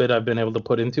little bit I've been able to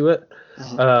put into it.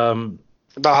 Mhm. Um,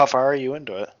 About how far are you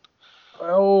into it?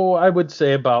 I would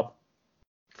say about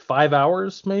 5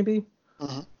 hours maybe.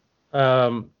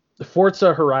 Mhm.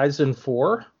 Forza Horizon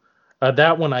 4.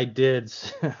 That one I did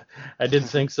I did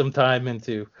sink some time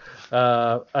into.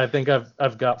 I think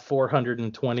I've got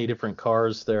 420 different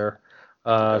cars there.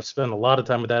 I've spent a lot of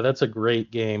time with that. That's a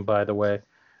great game, by the way.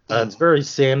 It's Mhm. very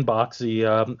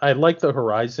sandboxy. I like the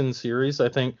Horizon series. I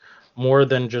think more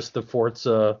than just the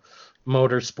Forza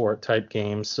motorsport type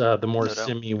games, the more No doubt.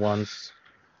 simmy ones.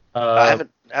 I Uh,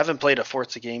 haven't played a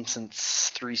Forza game since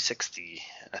 360.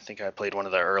 I think I played one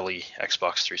of the early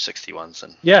Xbox 360 ones,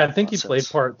 and yeah, I think not you played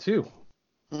since. part two.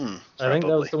 I think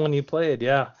that was Probably. the one you played.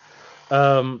 Yeah.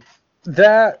 Um,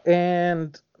 that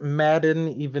and Madden,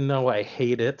 even though I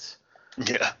hate it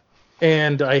Yeah.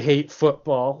 and I hate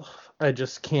football, I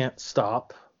just can't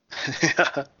stop.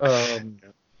 Um,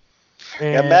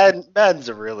 Yeah, and Madden's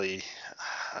a really,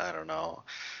 I don't know.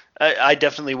 I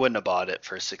definitely wouldn't have bought it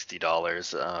for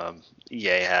 $60.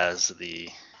 EA has the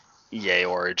EA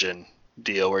Origin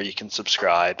deal where you can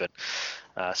subscribe,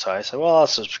 and so I said, well, I'll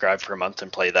subscribe for a month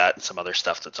and play that and some other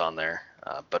stuff that's on there.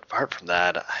 But apart from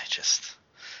that, I just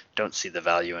don't see the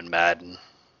value in Madden.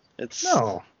 It's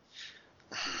no,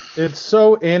 it's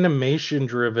so animation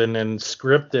driven and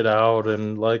scripted out,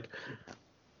 and like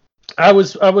I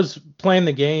was playing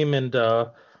the game and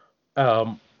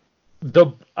um,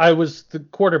 I was the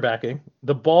quarterbacking.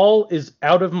 The ball is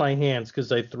out of my hands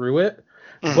because I threw it,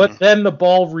 but mm, then the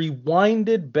ball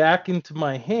rewinded back into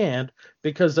my hand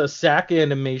because a sack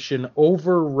animation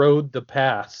overrode the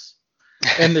pass,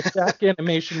 and the sack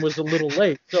animation was a little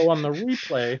late. So on the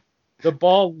replay, the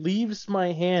ball leaves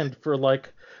my hand for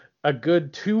like a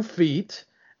good 2 feet,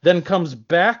 then comes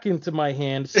back into my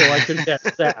hand so I can get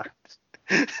sacked.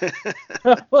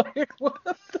 Like,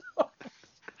 what?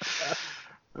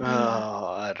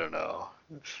 oh, I don't know.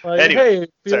 Like, Anyway, hey,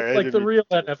 it feels sorry, I like didn't the mean real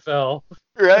to. NFL.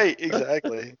 Right,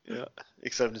 exactly. Yeah.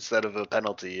 Except instead of a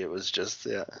penalty, it was just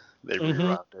they hmm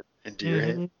rewound it into your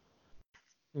hand.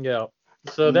 hmm Yeah.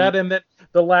 So Mm, that and then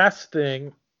the last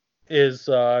thing is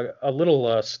a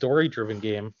little story-driven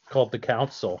game called The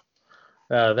Council.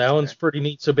 That one's okay. pretty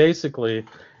neat. So basically,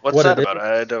 What's what that it about? is,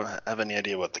 I don't have any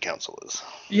idea what the council is.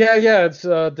 yeah, it's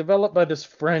developed by this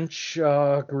French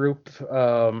group,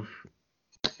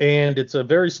 and it's a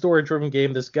very story-driven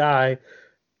game. This guy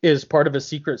is part of a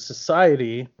secret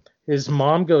society. His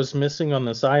mom goes missing on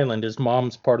this island. His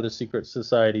mom's part of the secret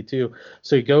society too.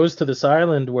 So he goes to this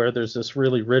island where there's this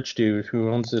really rich dude who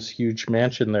owns this huge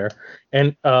mansion there,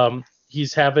 and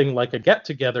he's having like a get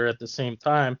together at the same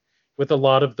time with a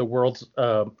lot of the world's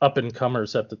up and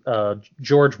comers. At the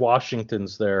George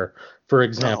Washington's there, for Oh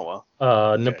example. well.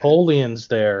 Okay. Napoleon's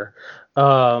there,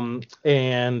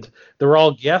 and they're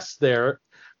all guests there,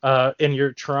 and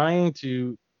you're trying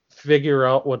to figure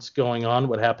out what's going on,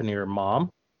 what happened to your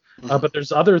mom. Hmm. But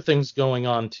there's other things going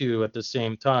on too at the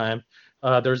same time.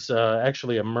 There's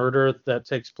actually a murder that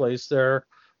takes place there,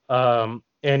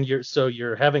 and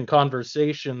you're having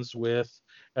conversations with,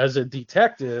 as a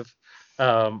detective,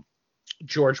 um,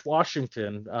 George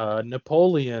Washington,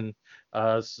 Napoleon,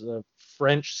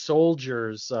 French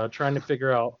soldiers, trying to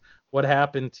figure out what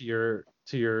happened to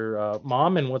your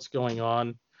mom and what's going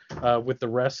on with the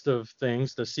rest of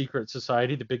things, the secret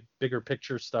society, the bigger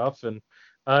picture stuff, and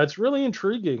it's really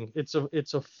intriguing. It's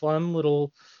a fun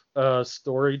little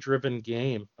story-driven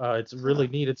game. It's really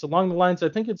neat. It's along the lines. I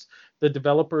think it's the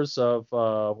developers of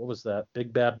what was that?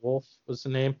 Big Bad Wolf was the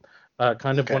name.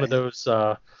 Kind of one of Okay. those.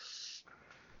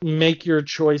 Make your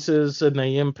choices and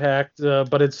they impact,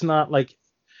 but it's not like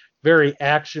very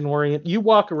action oriented. You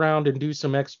walk around and do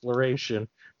some exploration,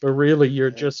 but really you're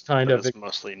Yeah. just kind But of it's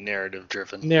mostly narrative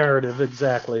driven. narrative.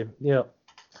 Exactly. Yeah.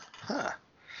 Huh.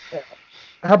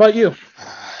 How about you?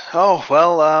 Oh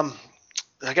well.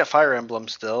 I got Fire Emblem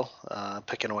still,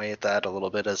 picking away at that a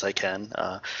little bit as I can.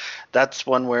 That's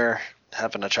one where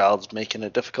having a child's making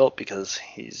it difficult because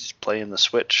he's playing the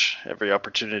Switch every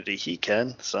opportunity he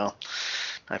can. So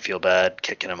I feel bad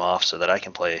kicking him off so that I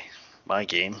can play my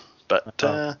game. But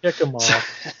Kick them so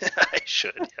off. I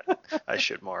should, yeah, I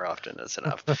should more often. That's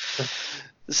enough.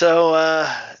 So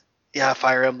yeah,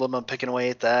 Fire Emblem. I'm picking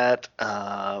away at that.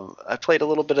 I played a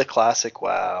little bit of classic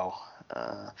WoW.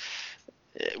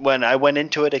 When I went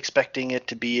into it expecting it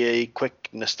to be a quick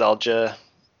nostalgia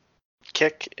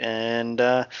kick, and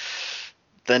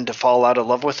then to fall out of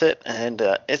love with it, and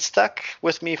it stuck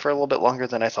with me for a little bit longer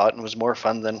than I thought, and was more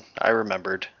fun than I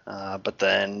remembered. But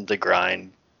then the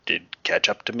grind did catch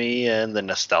up to me, and the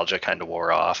nostalgia kind of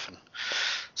wore off. And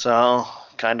so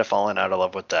kind of fallen out of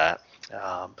love with that.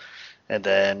 And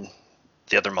then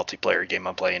the other multiplayer game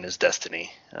I'm playing is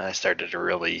Destiny. I started to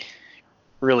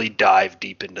really dive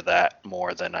deep into that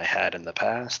more than I had in the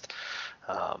past.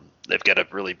 They've got a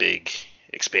really big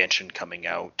expansion coming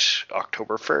out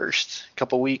October 1st, a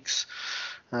couple weeks.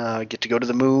 Get to go to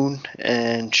the moon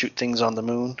and shoot things on the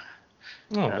moon.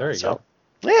 Oh, there you go.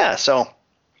 Yeah, so,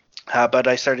 but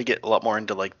I started to get a lot more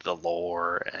into like the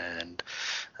lore and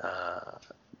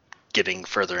getting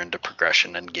further into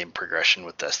progression and game progression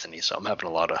with Destiny. So I'm having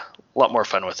a lot more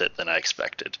fun with it than I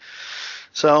expected.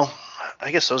 So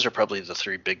I guess those are probably the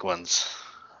three big ones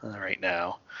right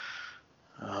now.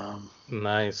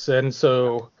 Nice. And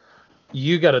so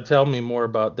you got to tell me more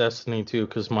about Destiny 2,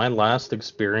 because my last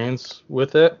experience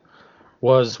with it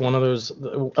was one of those,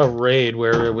 a raid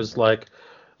where it was like,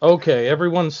 okay,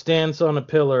 everyone stands on a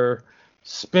pillar,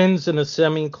 spins in a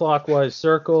semi-clockwise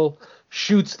circle,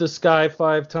 shoots the sky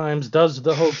 5 times, does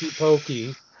the hokey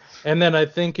pokey, and then I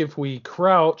think if we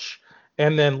crouch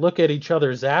and then look at each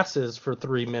other's asses for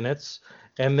 3 minutes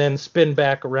and then spin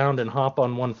back around and hop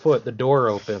on one foot, the door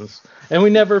opens. And we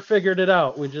never figured it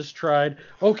out. We just tried,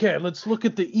 okay, let's look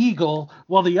at the eagle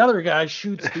while the other guy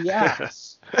shoots the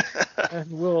ass. And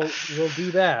we'll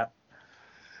do that.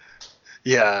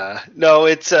 Yeah, no,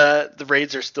 it's the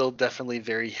raids are still definitely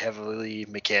very heavily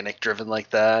mechanic driven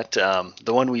like that.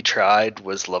 The one we tried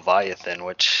was Leviathan,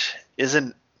 which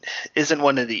isn't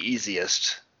one of the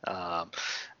easiest. I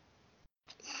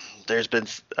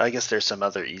guess there's some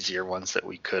other easier ones that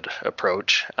we could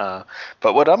approach. But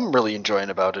what I'm really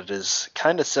enjoying about it is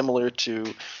kind of similar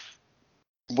to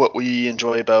what we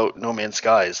enjoy about No Man's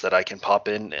Sky, is that I can pop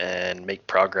in and make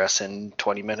progress in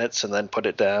 20 minutes and then put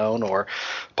it down, or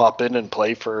pop in and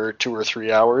play for 2 or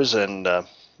 3 hours and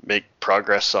make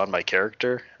progress on my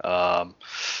character.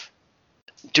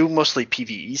 Do mostly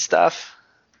PvE stuff.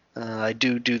 I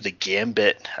do the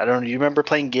Gambit. I don't know, you remember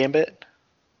playing Gambit?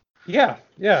 Yeah,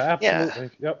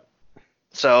 absolutely. Yeah. Yep.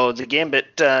 So the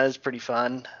Gambit is pretty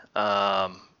fun.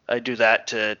 I do that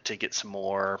to get some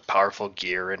more powerful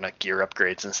gear and gear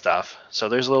upgrades and stuff. So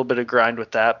there's a little bit of grind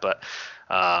with that, but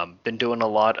been doing a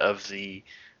lot of the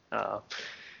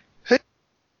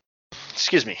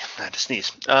excuse me, I had to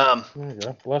sneeze. There you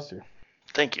go. Bless you.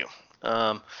 Thank you.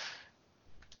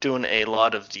 Doing a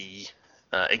lot of the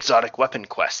exotic weapon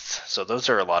quests. So those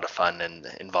are a lot of fun and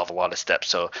involve a lot of steps.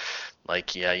 So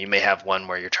like, yeah, you may have one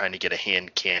where you're trying to get a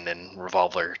hand cannon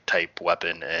revolver type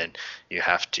weapon, and you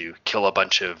have to kill a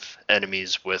bunch of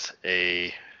enemies with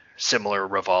a similar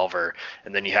revolver,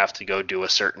 and then you have to go do a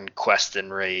certain quest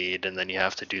and raid, and then you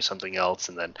have to do something else,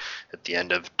 and then at the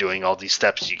end of doing all these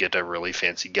steps, you get a really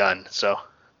fancy gun. So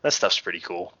that stuff's pretty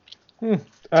cool.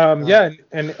 Yeah,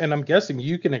 and I'm guessing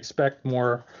you can expect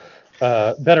more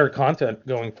better content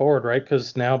going forward, right?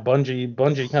 Because now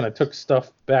Bungie kind of took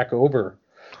stuff back over.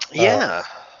 Yeah.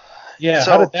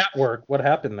 So, how did that work? What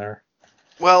happened there?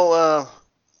 Well,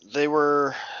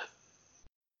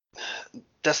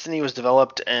 Destiny was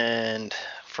developed, and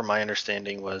from my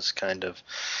understanding was kind of,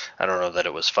 I don't know that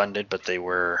it was funded, but they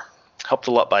were helped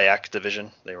a lot by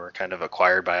Activision. They were kind of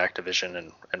acquired by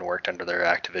Activision and worked under their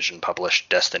Activision published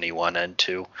Destiny 1 and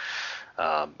 2.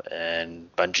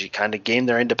 And Bungie kind of gained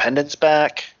their independence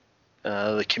back.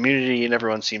 The community and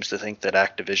everyone seems to think that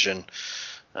Activision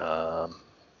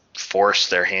forced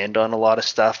their hand on a lot of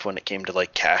stuff when it came to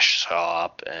like cash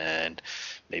shop and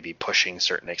maybe pushing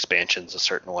certain expansions a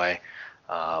certain way.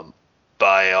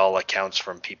 By all accounts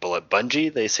from people at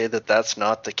Bungie, they say that that's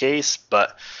not the case,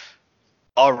 but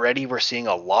already we're seeing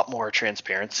a lot more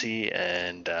transparency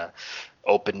and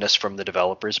openness from the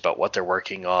developers about what they're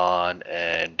working on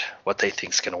and what they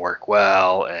think is going to work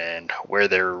well and where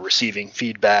they're receiving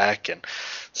feedback. And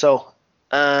so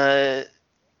I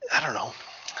don't know.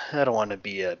 I don't want to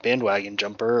be a bandwagon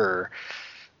jumper or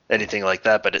anything like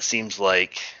that, but it seems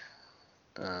like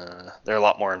they're a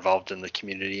lot more involved in the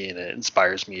community, and it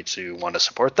inspires me to want to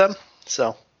support them.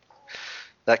 So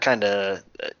that kind of,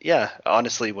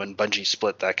 honestly, when Bungie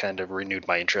split, that kind of renewed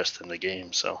my interest in the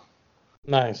game. So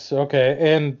nice. Okay,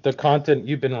 and the content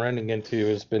you've been running into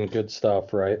has been good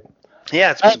stuff, right?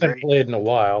 Yeah, it's been I haven't played in a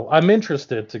while. I'm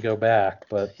interested to go back,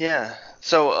 but yeah.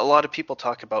 So a lot of people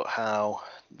talk about how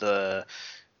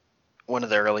one of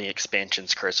the early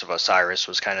expansions, Curse of Osiris,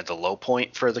 was kind of the low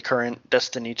point for the current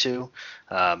Destiny 2.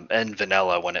 And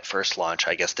Vanilla, when it first launched,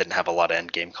 I guess didn't have a lot of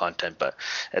endgame content. But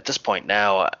at this point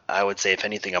now, I would say, if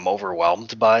anything, I'm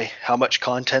overwhelmed by how much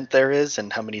content there is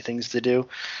and how many things to do.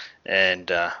 And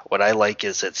what I like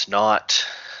is it's not...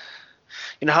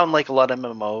 you know how in like a lot of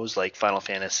MMOs, like Final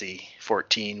Fantasy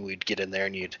 14, we'd get in there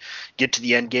and you'd get to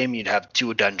the end game, you'd have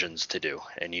 2 dungeons to do,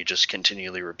 and you just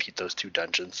continually repeat those 2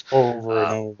 dungeons. Over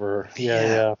and over.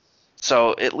 Yeah.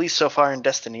 So at least so far in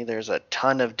Destiny, there's a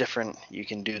ton of different. You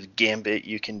can do the Gambit.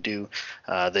 You can do.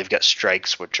 They've got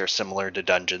strikes, which are similar to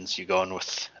dungeons. You go in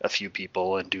with a few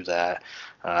people and do that.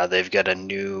 They've got a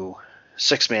new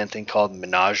 6-man thing called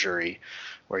Menagerie,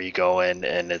 where you go in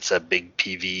and it's a big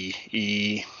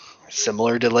PvE,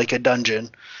 similar to like a dungeon,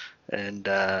 and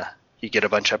you get a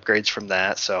bunch of upgrades from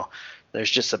that. So there's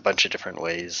just a bunch of different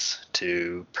ways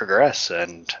to progress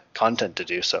and content to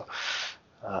do. So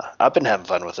I've been having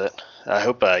fun with it. I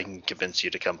hope I can convince you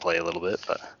to come play a little bit,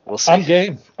 but we'll see.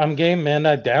 I'm game, man.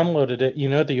 I downloaded it. You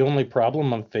know, the only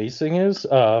problem I'm facing is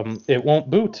it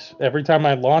won't boot. Every time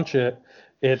I launch it,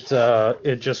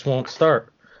 it just won't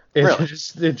start. Really?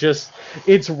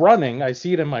 It's running. I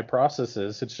see it in my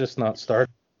processes. It's just not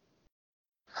starting.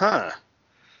 Huh.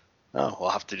 Oh,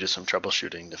 we'll have to do some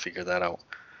troubleshooting to figure that out.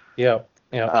 Yeah.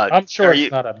 I'm sure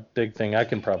it's not a big thing. I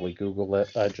can probably Google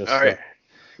it. All right.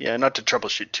 Yeah, not to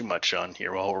troubleshoot too much on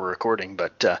here while we're recording,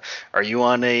 but are you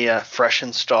on a fresh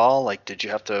install? Like, did you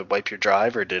have to wipe your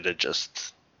drive, or did it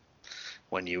just,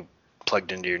 when you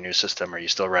plugged into your new system, are you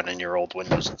still running your old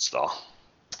Windows install?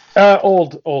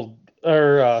 Old.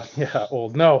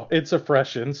 No, it's a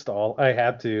fresh install. I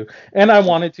had to, and I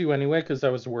wanted to anyway because I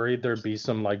was worried there'd be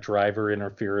some like driver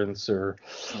interference or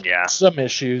some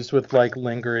issues with like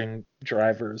lingering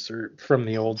drivers or from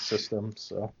the old system.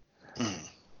 So.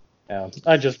 Yeah,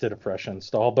 I just did a fresh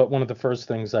install, but one of the first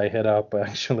things I hit up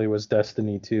actually was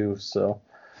Destiny 2, so...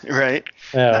 Right.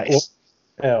 Yeah, nice.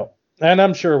 And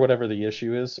I'm sure whatever the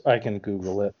issue is, I can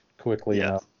Google it quickly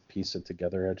and I'll piece it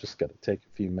together. I just got to take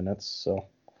a few minutes, so...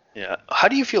 Yeah. How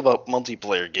do you feel about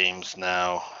multiplayer games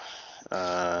now,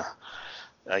 I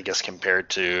guess, compared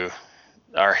to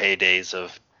our heydays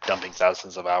of dumping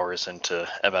thousands of hours into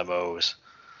MMOs?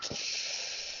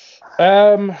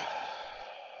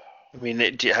 I mean,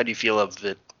 how do you feel of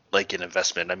it like an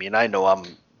investment? I mean, I know I'm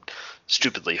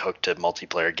stupidly hooked to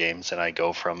multiplayer games, and I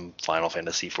go from Final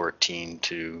Fantasy 14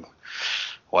 to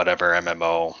whatever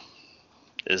MMO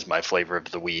is my flavor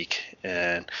of the week,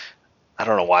 and I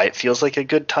don't know why it feels like a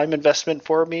good time investment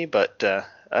for me, but I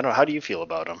don't know. How do you feel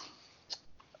about them?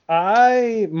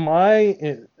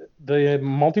 The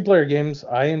multiplayer games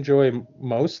I enjoy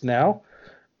most now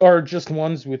are just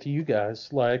ones with you guys,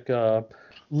 like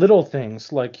little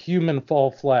things like Human Fall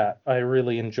Flat. I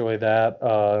really enjoy that.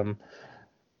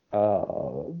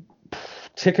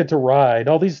 Ticket to Ride,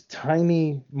 all these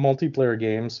tiny multiplayer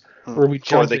games where we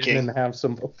jump in and have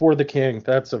some For the King.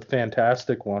 That's a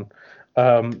fantastic one.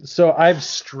 So I've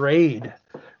strayed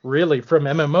really from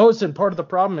MMOs, and part of the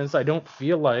problem is I don't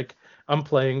feel like I'm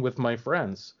playing with my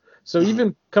friends. So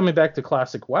even coming back to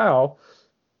classic WoW,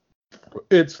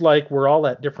 it's like we're all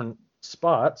at different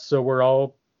spots, so we're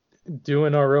all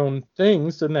doing our own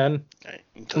things, and then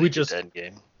we just end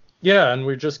game. Yeah, and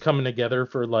we're just coming together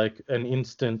for like an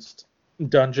instanced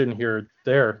dungeon here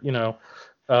there, you know,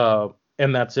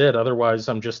 and that's it. Otherwise,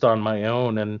 I'm just on my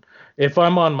own, and if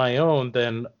I'm on my own,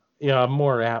 then I'm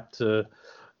more apt to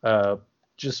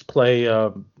just play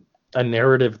a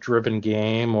narrative-driven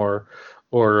game or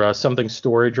something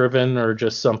story-driven or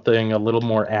just something a little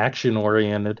more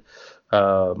action-oriented.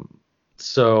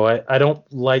 So I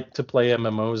don't like to play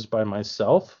MMOs by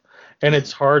myself, and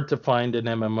it's hard to find an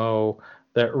MMO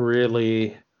that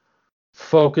really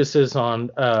focuses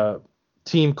on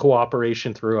team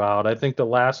cooperation throughout. I think the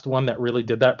last one that really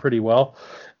did that pretty well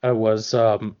was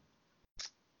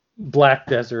Black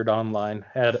Desert Online.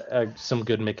 Had some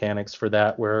good mechanics for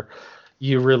that, where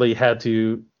you really had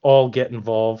to all get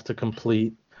involved to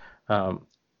complete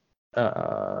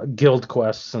guild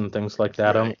quests and things like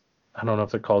that. Right. I don't know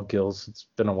if they're called guilds. It's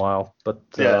been a while, but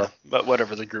but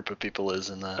whatever the group of people is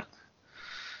in that.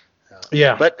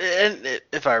 Yeah. But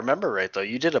if I remember right, though,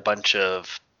 you did a bunch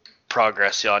of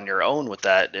progress on your own with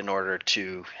that in order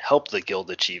to help the guild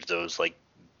achieve those, like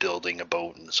building a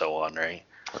boat and so on, right?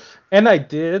 And I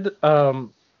did,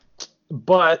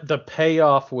 but the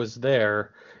payoff was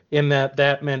there in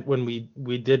that meant when we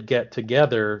did get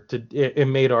together, it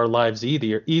made our lives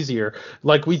easier.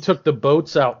 Like we took the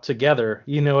boats out together,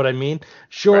 you know what I mean?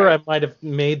 Sure, right. I might have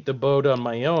made the boat on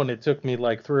my own. It took me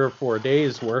like 3 or 4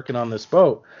 days working on this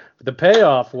boat. But the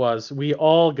payoff was we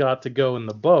all got to go in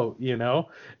the boat, you know,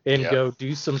 and go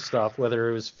do some stuff, whether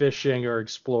it was fishing or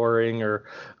exploring or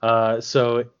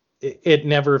so it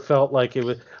never felt like it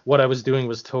was what I was doing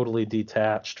was totally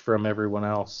detached from everyone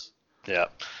else.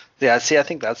 Yeah, see, I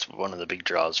think that's one of the big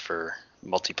draws for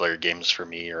multiplayer games for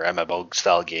me, or MMO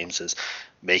style games, is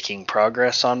making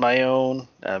progress on my own.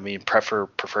 I mean, prefer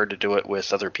to do it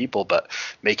with other people, but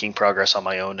making progress on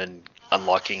my own and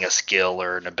unlocking a skill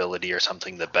or an ability or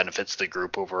something that benefits the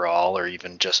group overall, or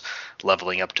even just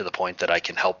leveling up to the point that I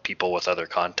can help people with other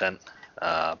content,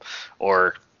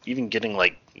 or even getting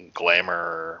like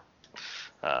glamour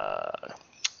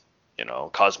or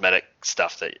cosmetic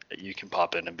stuff that you can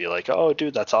pop in and be like, oh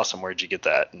dude, that's awesome, where'd you get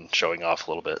that, and showing off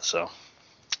a little bit. So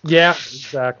Yeah,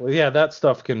 exactly. Yeah, that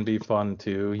stuff can be fun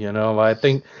too. I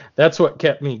think that's what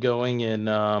kept me going in.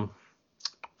 Oh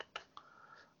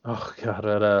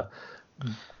god,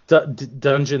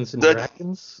 Dungeons and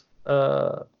Dragons.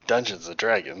 Dungeons and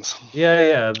Dragons.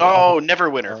 Yeah. Oh,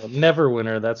 Neverwinter.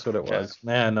 Neverwinter. That's what it was.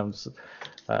 Yeah. Man,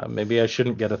 maybe I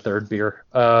shouldn't get a third beer.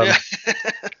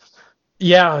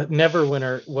 Yeah,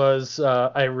 Neverwinter was.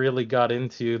 I really got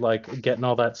into like getting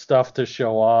all that stuff to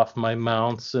show off my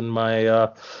mounts and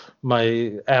my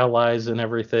allies and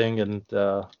everything, and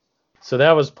so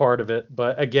that was part of it.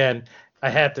 But again, I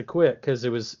had to quit because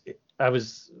I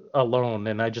was alone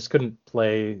and I just couldn't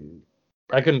play.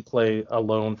 I couldn't play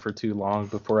alone for too long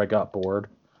before I got bored.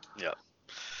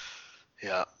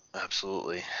 Yeah,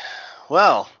 absolutely.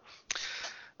 Well,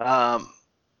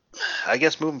 I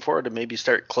guess moving forward to maybe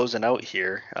start closing out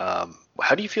here.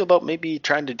 How do you feel about maybe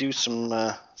trying to do some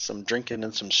drinking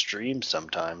and some streams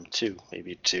sometime too?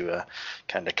 Maybe to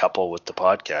kind of couple with the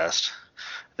podcast.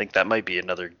 I think that might be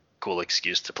another cool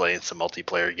excuse to play in some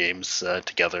multiplayer games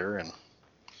together. And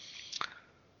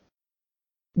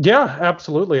yeah,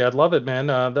 absolutely, I'd love it, man.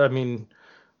 I mean,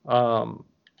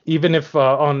 even if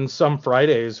on some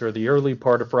Fridays or the early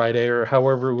part of Friday or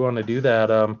however we want to do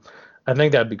that, I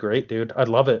think that'd be great, dude. I'd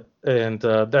love it. And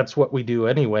that's what we do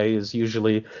anyway, is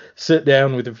usually sit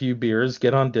down with a few beers,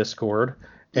 get on Discord,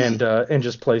 and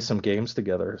just play some games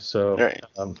together. So, right.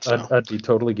 I'd be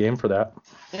totally game for that.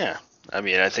 Yeah. I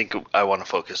mean, I think I want to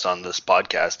focus on this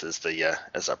podcast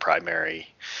as a primary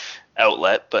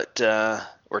outlet, but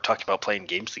we're talking about playing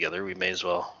games together. We may as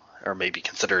well, or maybe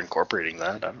consider incorporating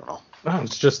that. I don't know. Oh,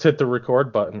 it's just hit the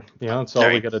record button. That's all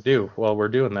we got to do while we're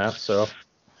doing that. So,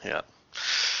 yeah.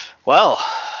 Well,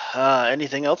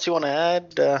 anything else you want to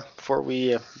add before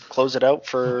we close it out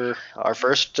for our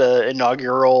first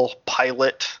inaugural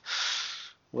pilot,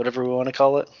 whatever we want to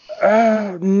call it?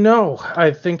 No,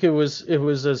 I think it was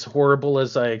as horrible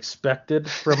as I expected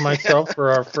from myself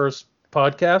for our first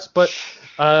podcast, but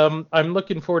I'm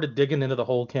looking forward to digging into the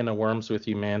whole can of worms with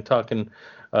you, man, talking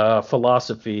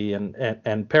philosophy and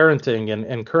parenting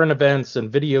and current events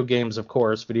and video games, of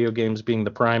course, video games being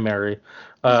the primary.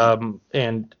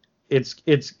 And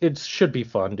it should be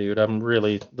fun, dude. I'm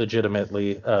really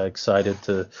legitimately excited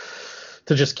to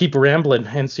just keep rambling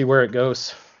and see where it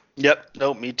goes. Yep.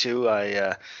 No, me too.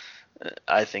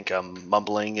 I think I'm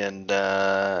mumbling and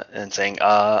saying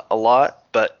a lot,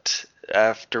 but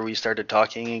after we started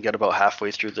talking and got about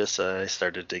halfway through this, I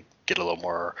started to get a little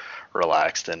more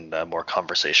relaxed and more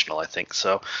conversational, I think.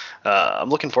 So I'm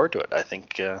looking forward to it. I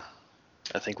think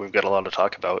we've got a lot to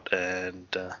talk about, and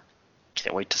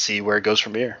can't wait to see where it goes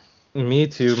from here. Me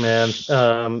too,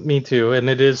 man. Me too. And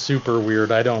it is super weird.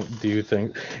 I don't do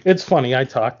things. It's funny. I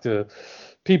talk to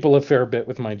people a fair bit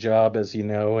with my job, as you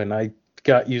know, and I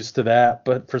got used to that.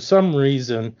 But for some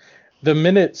reason, the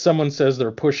minute someone says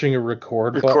they're pushing a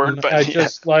record button, I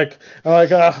just I'm like,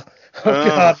 God.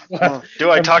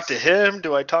 Do I talk to him?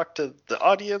 Do I talk to the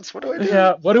audience? What do I do?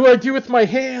 Yeah, what do I do with my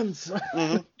hands?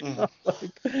 I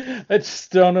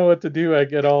just don't know what to do. I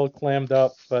get all clammed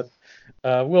up, but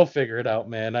we'll figure it out,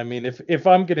 man. I mean, if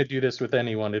I'm going to do this with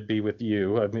anyone, it'd be with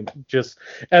you. I mean, just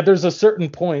there's a certain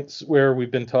points where we've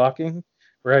been talking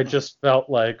where I just felt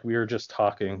like we were just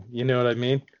talking. You know what I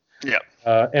mean? Yeah.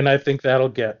 And I think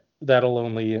that'll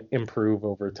only improve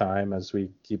over time as we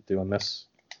keep doing this.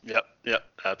 Yep,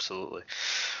 absolutely.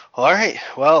 All right.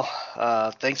 Well,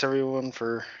 thanks everyone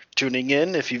for tuning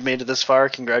in. If you've made it this far,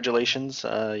 congratulations.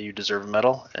 You deserve a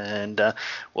medal, and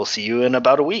we'll see you in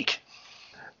about a week.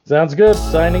 Sounds good.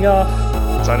 Signing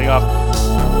off.